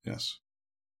 Yes.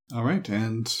 All right,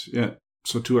 and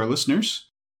so to our listeners,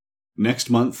 next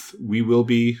month we will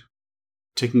be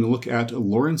taking a look at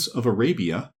Lawrence of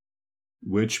Arabia,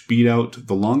 which beat out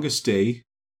The Longest Day,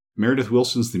 Meredith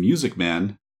Willson's The Music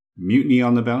Man, Mutiny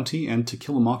on the Bounty, and To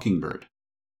Kill a Mockingbird.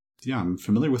 Yeah, I'm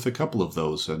familiar with a couple of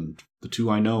those, and the two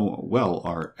I know well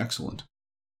are excellent.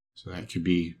 So that could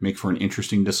make for an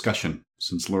interesting discussion,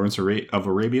 since Lawrence of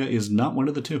Arabia is not one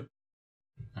of the two.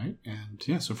 All right,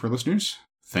 and so for listeners,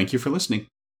 thank you for listening.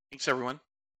 Thanks, everyone.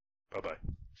 Bye-bye.